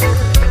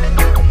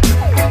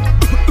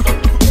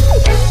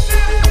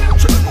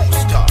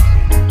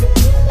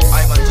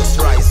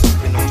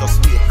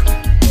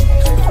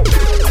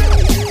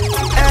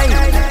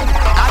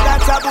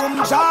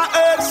 Boom,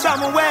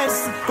 from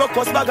west,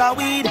 crocus bag of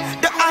weed.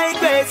 The high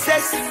grade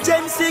says,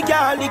 gem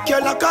cigar, liquor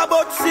like a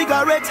butt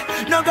cigarette.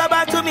 No go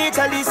back to me,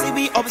 tell you see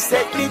we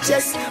upset me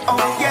chest. Oh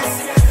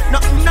yes,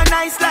 nothing no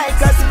nice like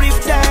a split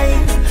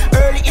time.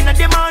 Early in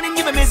the morning,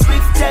 give me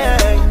split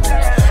time.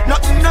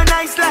 Nothing no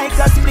nice like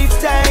a split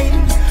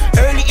time.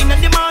 Early in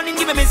the morning,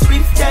 give me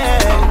split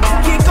time.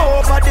 Kick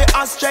over the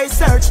ashtray,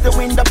 search the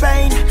window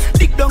pane.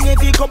 Dig down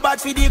heavy cupboard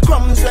for the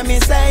crumbs when me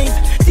save.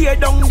 Tear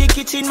down the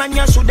kitchen, man,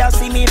 you shoulda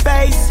see me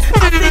face.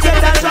 I get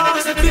a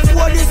chance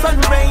before the sun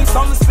rains.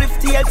 Some split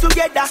tail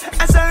together.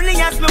 As early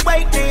as me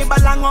wake, neighbor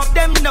long up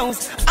them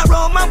nose.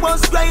 Aroma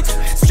was great.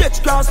 Stretch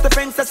across the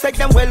fence, I said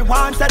them well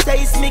want a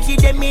taste. Me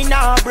give them in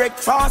a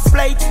breakfast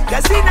plate.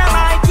 Cause in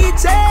my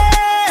kitchen,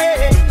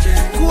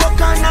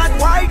 coconut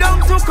wide down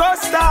to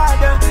custard.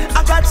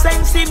 I got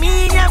sense in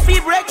me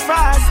for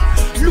breakfast.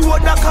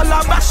 Load the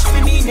calabash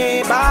for me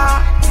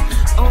neighbor.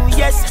 Oh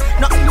yes,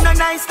 nothing no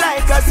nice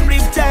like a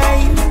split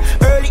time.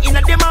 Early in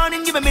the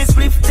morning, give me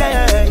split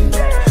time.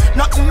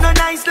 Nothing no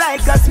nice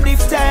like a split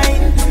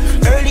time.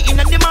 Early in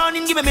the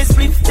morning, give me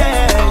split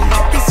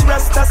time. This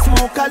Rasta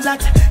smoke a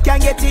lot,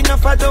 can't get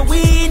enough of the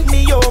weed,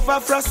 me over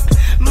frost.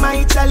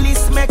 My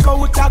chalice make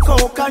out a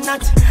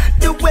coconut.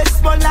 The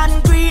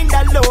Westmoreland green,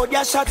 the load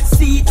ya shot.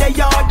 See the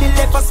yard, the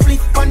left a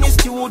split on the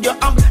studio.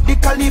 The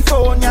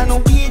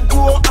Californian weed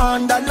go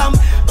on the lamp.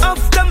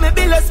 After me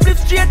bill a split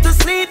straight to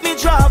sleep, me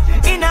drop.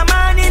 In the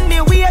morning,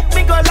 me wait,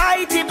 me go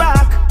light it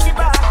back.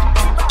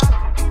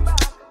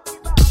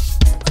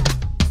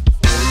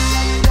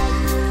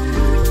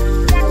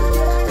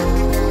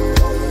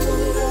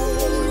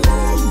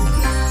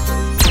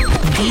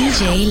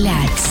 DJ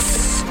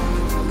Lax.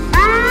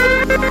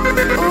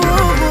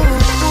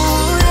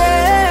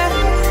 Yeah.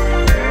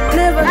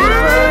 Never give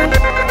up.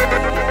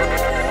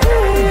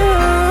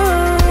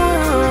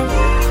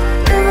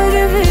 Never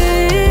give in.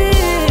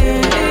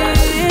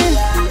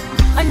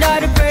 Under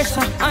the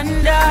pressure,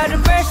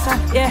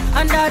 yeah.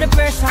 Under the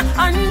pressure.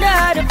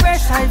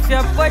 If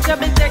your watch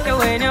up and take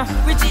away now,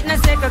 we cheat in a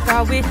second,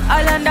 cause we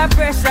all under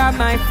pressure,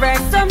 my friend.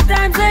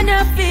 Sometimes when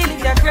you feel it,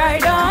 you cry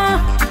down.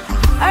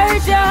 I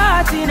hurt your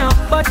heart, you know,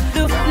 but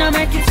do not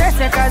make it stress,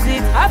 cause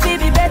it happy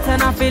be better,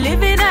 not feel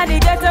living at the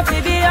ghetto,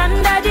 feel be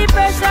under the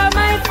pressure,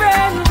 my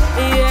friend.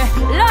 Yeah,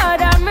 Lord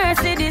have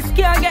mercy, this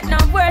can't get no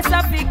worse,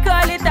 I feel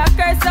call it a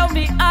curse, so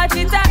me heart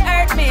it a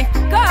hurt me.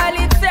 Call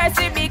it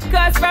thirsty,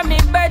 because from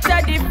me birth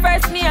to the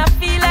first me, I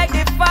feel like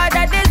the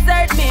father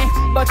desert me.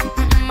 But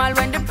all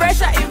when the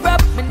pressure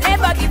erupt, me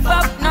never give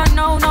up,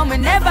 no, me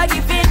never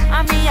give in.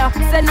 I mean,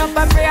 send up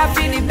a prayer,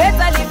 feel it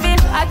better living.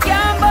 I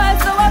can't ball,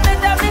 so I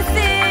better me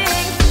sing.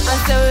 I'm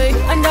sorry,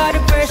 under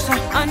the pressure,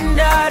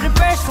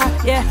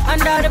 yeah,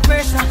 under the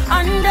pressure.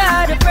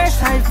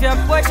 If your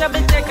watch up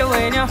and take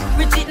away now,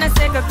 we cheat in a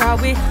second,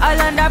 cause we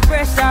all under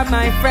pressure,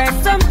 my friend.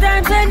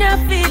 Sometimes when you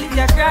feel it,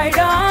 you cry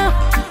down.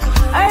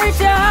 I hurt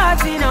your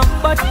heart, you know,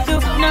 but do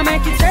not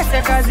make it stress,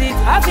 cause it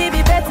happy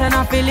be better,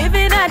 not feel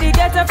living at the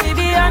ghetto, feel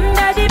be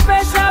under the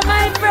pressure,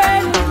 my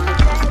friend.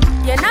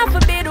 You're not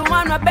for be the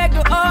one who beg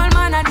the old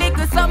man and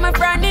nickel something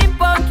from the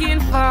pumpkin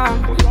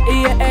farm.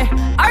 Yeah,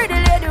 or the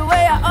lady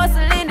way I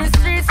hustle in the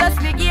streets, so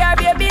speak here,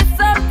 baby,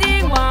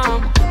 something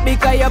warm.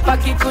 Because your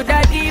pocket could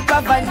have deep,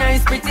 have a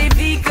nice pretty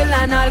vehicle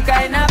and all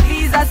kind of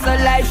visa, so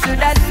life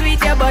should have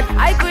sweet you, but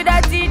I could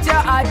have teach you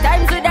hard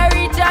times would have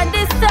reach, and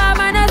this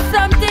time I know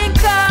something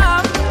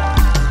come.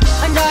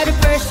 Under the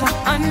pressure,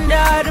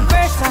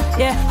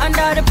 yeah,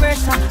 under the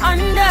pressure.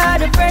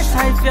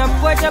 If your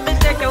watch up and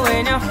take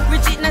away now, we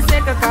cheat in a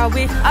second, cause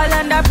we all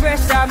under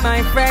pressure,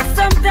 my friend.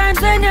 Sometimes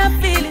when you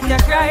feel it, you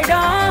cry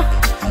down.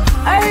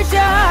 I hurt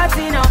your heart,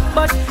 you know,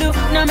 but do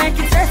not make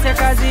it stress,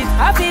 cause it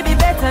happy be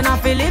better,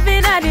 not feel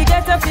living at the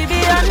ghetto, feel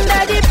be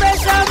under the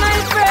pressure, my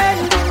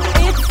friend.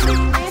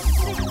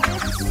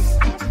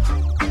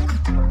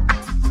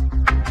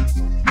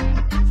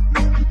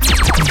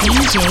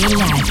 DJ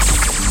Lax.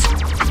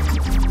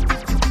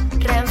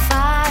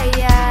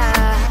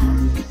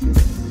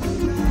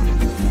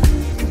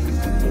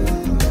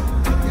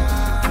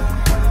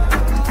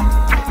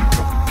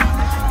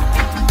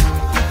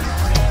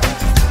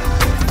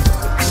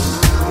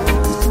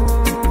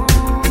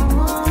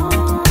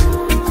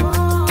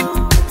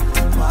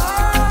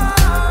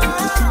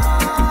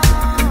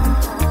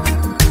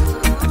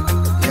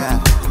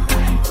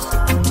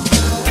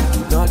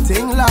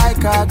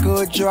 A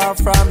good draw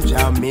from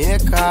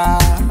Jamaica.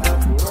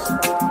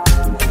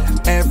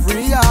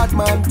 Every hard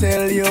man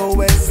tell you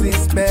West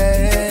is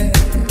best.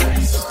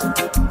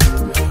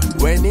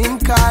 When in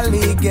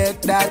Cali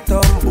get that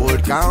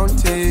Humboldt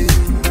County,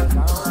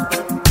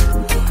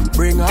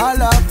 bring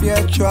all of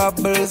your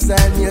troubles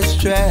and your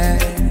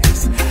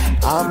stress.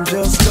 I'm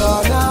just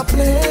gonna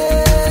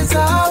blaze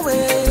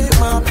away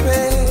my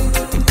pain.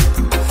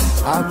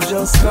 I'm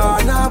just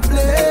gonna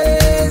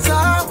blaze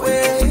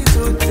away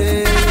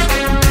today.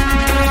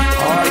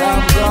 All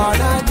I'm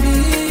gonna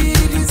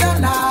need is a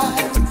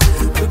light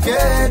to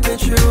get me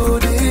through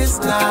this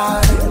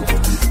night.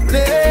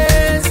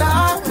 Blaze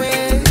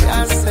away,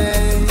 I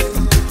say.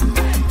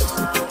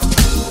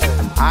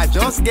 I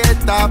just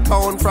get a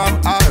pound from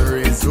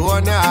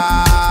Arizona.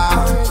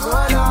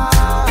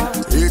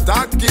 It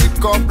a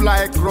kick up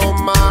like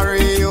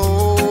Romario.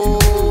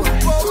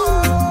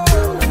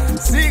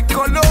 Si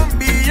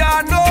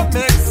colombiano,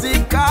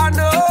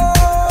 mexicano,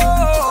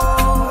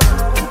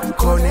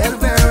 con el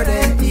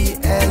verde y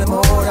el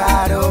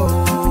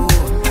morado.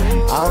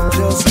 I'm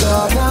just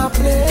gonna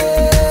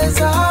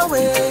blaze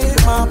away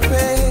my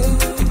pain.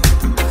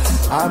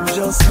 I'm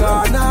just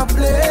gonna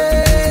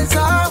blaze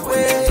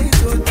away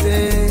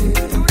today.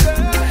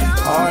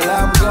 All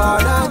I'm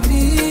gonna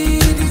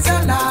need is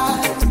a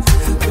light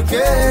to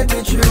get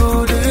me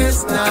through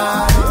this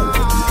night.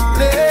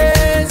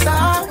 Blaze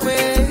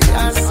away,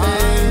 I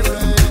say.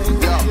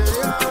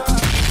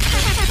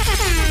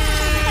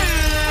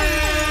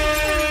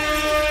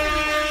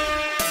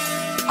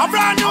 A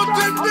brand new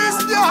thing this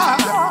year.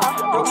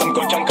 Roxanne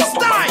Colchan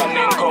Capo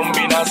en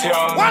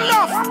combinación. One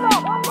love.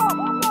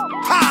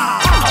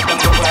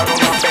 Hablando claro,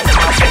 no ves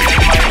más en el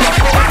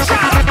micrófono.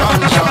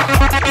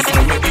 Es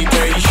mi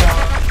meditation.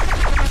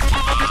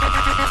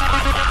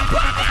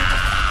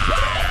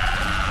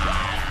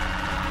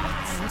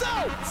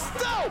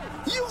 Stop!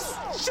 You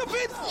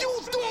stupid! You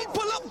don't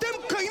pull up them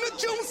kind of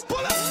tunes.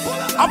 Pull up!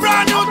 A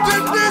brand new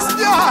thing this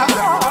year.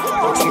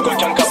 Roxanne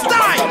Colchan Capo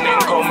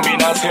en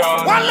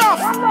combinación. One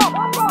love.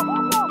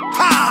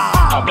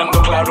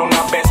 Hablando claro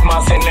una vez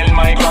más en el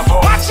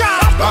micrófono.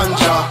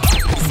 Ganja.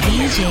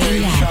 DJ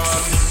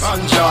Lax.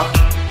 Ganja.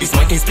 It's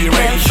my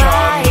inspiration.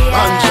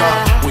 Ganja.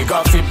 We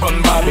got it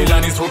on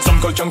Babylon. It's Roxanne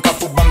Colchan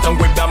Capo Bantam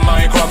with the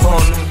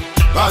microphone.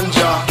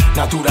 Ganja.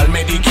 Natural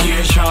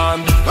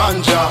medication.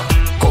 Ganja.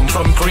 Come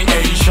from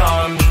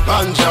creation.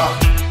 Ganja.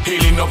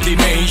 Healing of the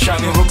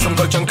nation. Roxanne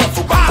Colchan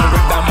Capo Bantam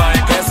with the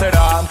mic. ¿Qué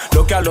será?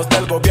 Lo que a los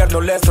del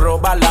gobierno les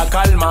roba la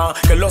calma,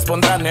 que los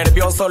pondrá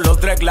nerviosos los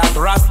dreadlock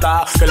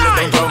rasta, que les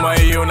den trauma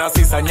y una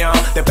cizaña.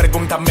 Te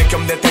pregúntame que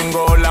donde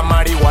tengo la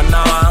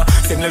marihuana.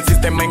 Si en el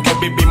sistema en que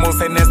vivimos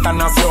en esta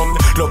nación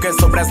lo que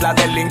sobra es la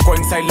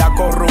delincuencia y la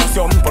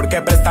corrupción, ¿por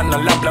qué prestan a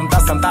la planta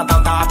santa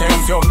tanta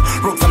atención?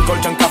 Roxanne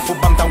Colchan Capo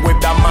Bantam with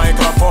the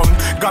microphone.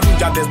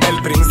 Ganja desde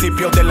el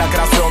principio de la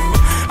creación,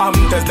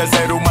 antes del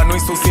ser humano y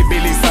su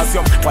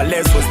civilización. ¿Cuál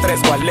es su estrés?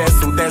 ¿Cuál es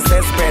su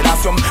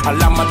desesperación? A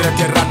la madre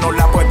tierra no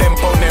la pueden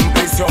poner en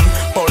prisión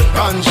por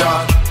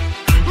ganja.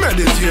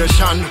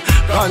 Meditation,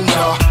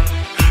 ganja.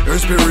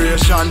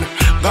 Inspiration,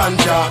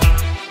 ganja.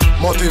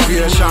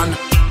 Motivation,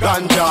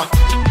 ganja.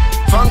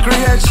 From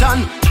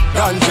creation,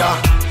 ganja.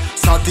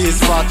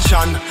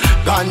 Satisfaction,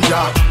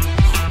 ganja.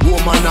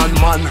 Woman and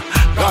man,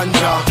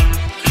 ganja.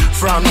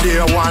 From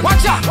day one,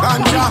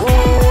 ganja.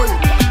 Oh,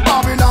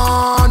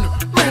 Babylon,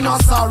 me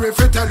not sorry if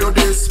I tell you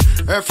this.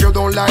 If you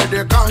don't like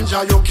the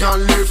ganja, you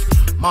can't live.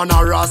 Man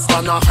a rasta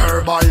and a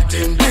herbal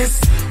thing this.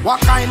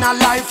 What kind of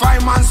life I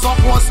man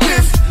supposed to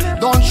live?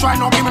 Don't try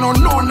no give me no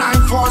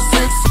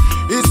 946.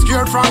 It's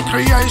cured from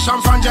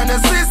creation, from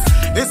Genesis.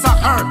 It's a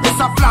herb, it's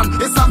a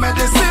plant, it's a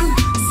medicine.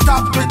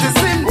 Stop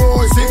criticism.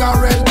 Oh,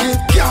 cigarette give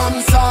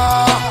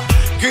cancer.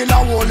 Kill a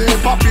whole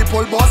heap of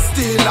people but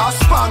still a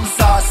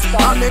sponsors.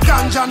 And the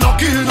ganja no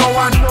kill no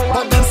one,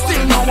 but them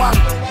still no one.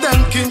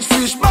 Them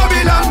kingfish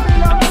Babylon.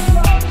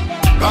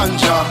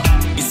 Ganja.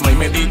 It's my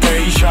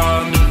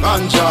meditation.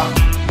 Ganja.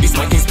 It's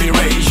my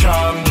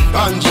inspiration.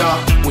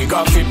 Ganja. We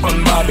got it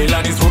on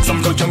Babylon. It's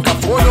Roxanne Colchan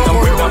Capo Bantam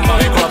with the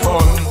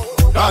microphone.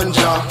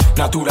 Ganja.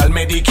 Natural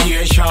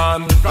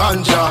medication.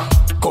 Ganja.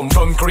 Come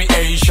from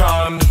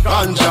creation.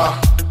 Ganja.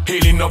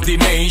 Healing of the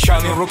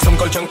nation. Roxanne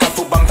Colchan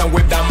Capo Bantam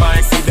with the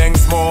mic. See them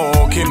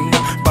smoking.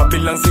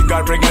 Babylon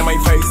cigar ring in my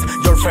face.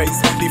 Your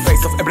face, the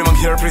face of everyone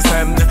here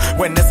present.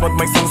 When they spot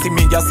my song, see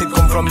me just it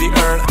come from the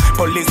earth.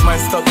 Police might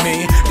stop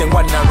me, then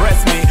wanna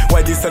arrest me.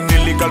 Why this an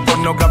illegal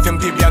pornography on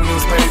TV and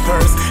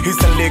newspapers?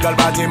 It's illegal,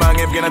 but man,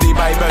 if gonna the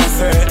Bible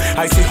say.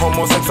 I see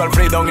homosexual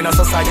freedom in a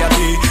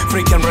society.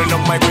 Free can run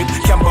up my weed,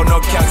 can't burn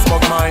up, can't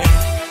smoke my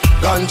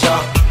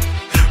ganja.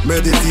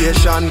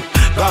 Meditation,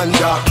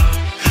 ganja.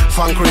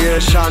 From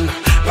creation,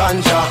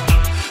 ganja.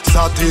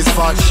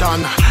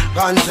 Satisfaction,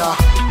 ganja.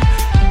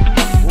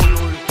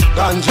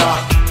 Ganja.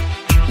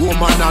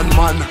 Woman and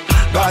man,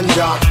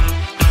 ganja.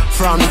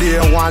 From day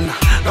one,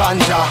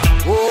 ganja.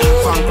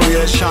 From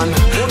creation,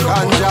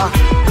 ganja.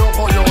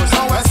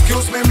 So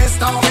excuse me,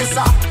 Mr.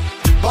 Officer,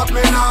 but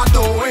me not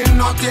doing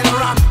nothing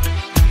wrong.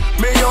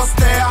 Me just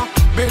there,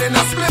 building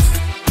a spliff.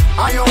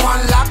 And you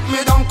want lock me,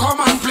 don't come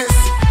and please.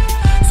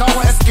 So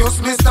excuse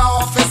Mr.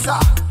 Officer,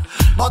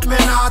 but me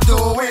not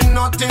doing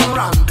nothing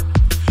wrong.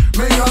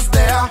 Me just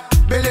there,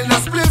 building a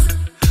spliff.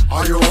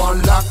 And you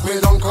want lock me,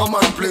 don't come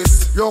and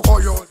please. Yoko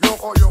yo,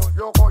 yoko yo,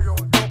 yoko yo,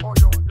 yoko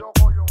yo,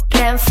 yoko yo.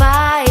 Them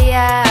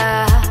fire.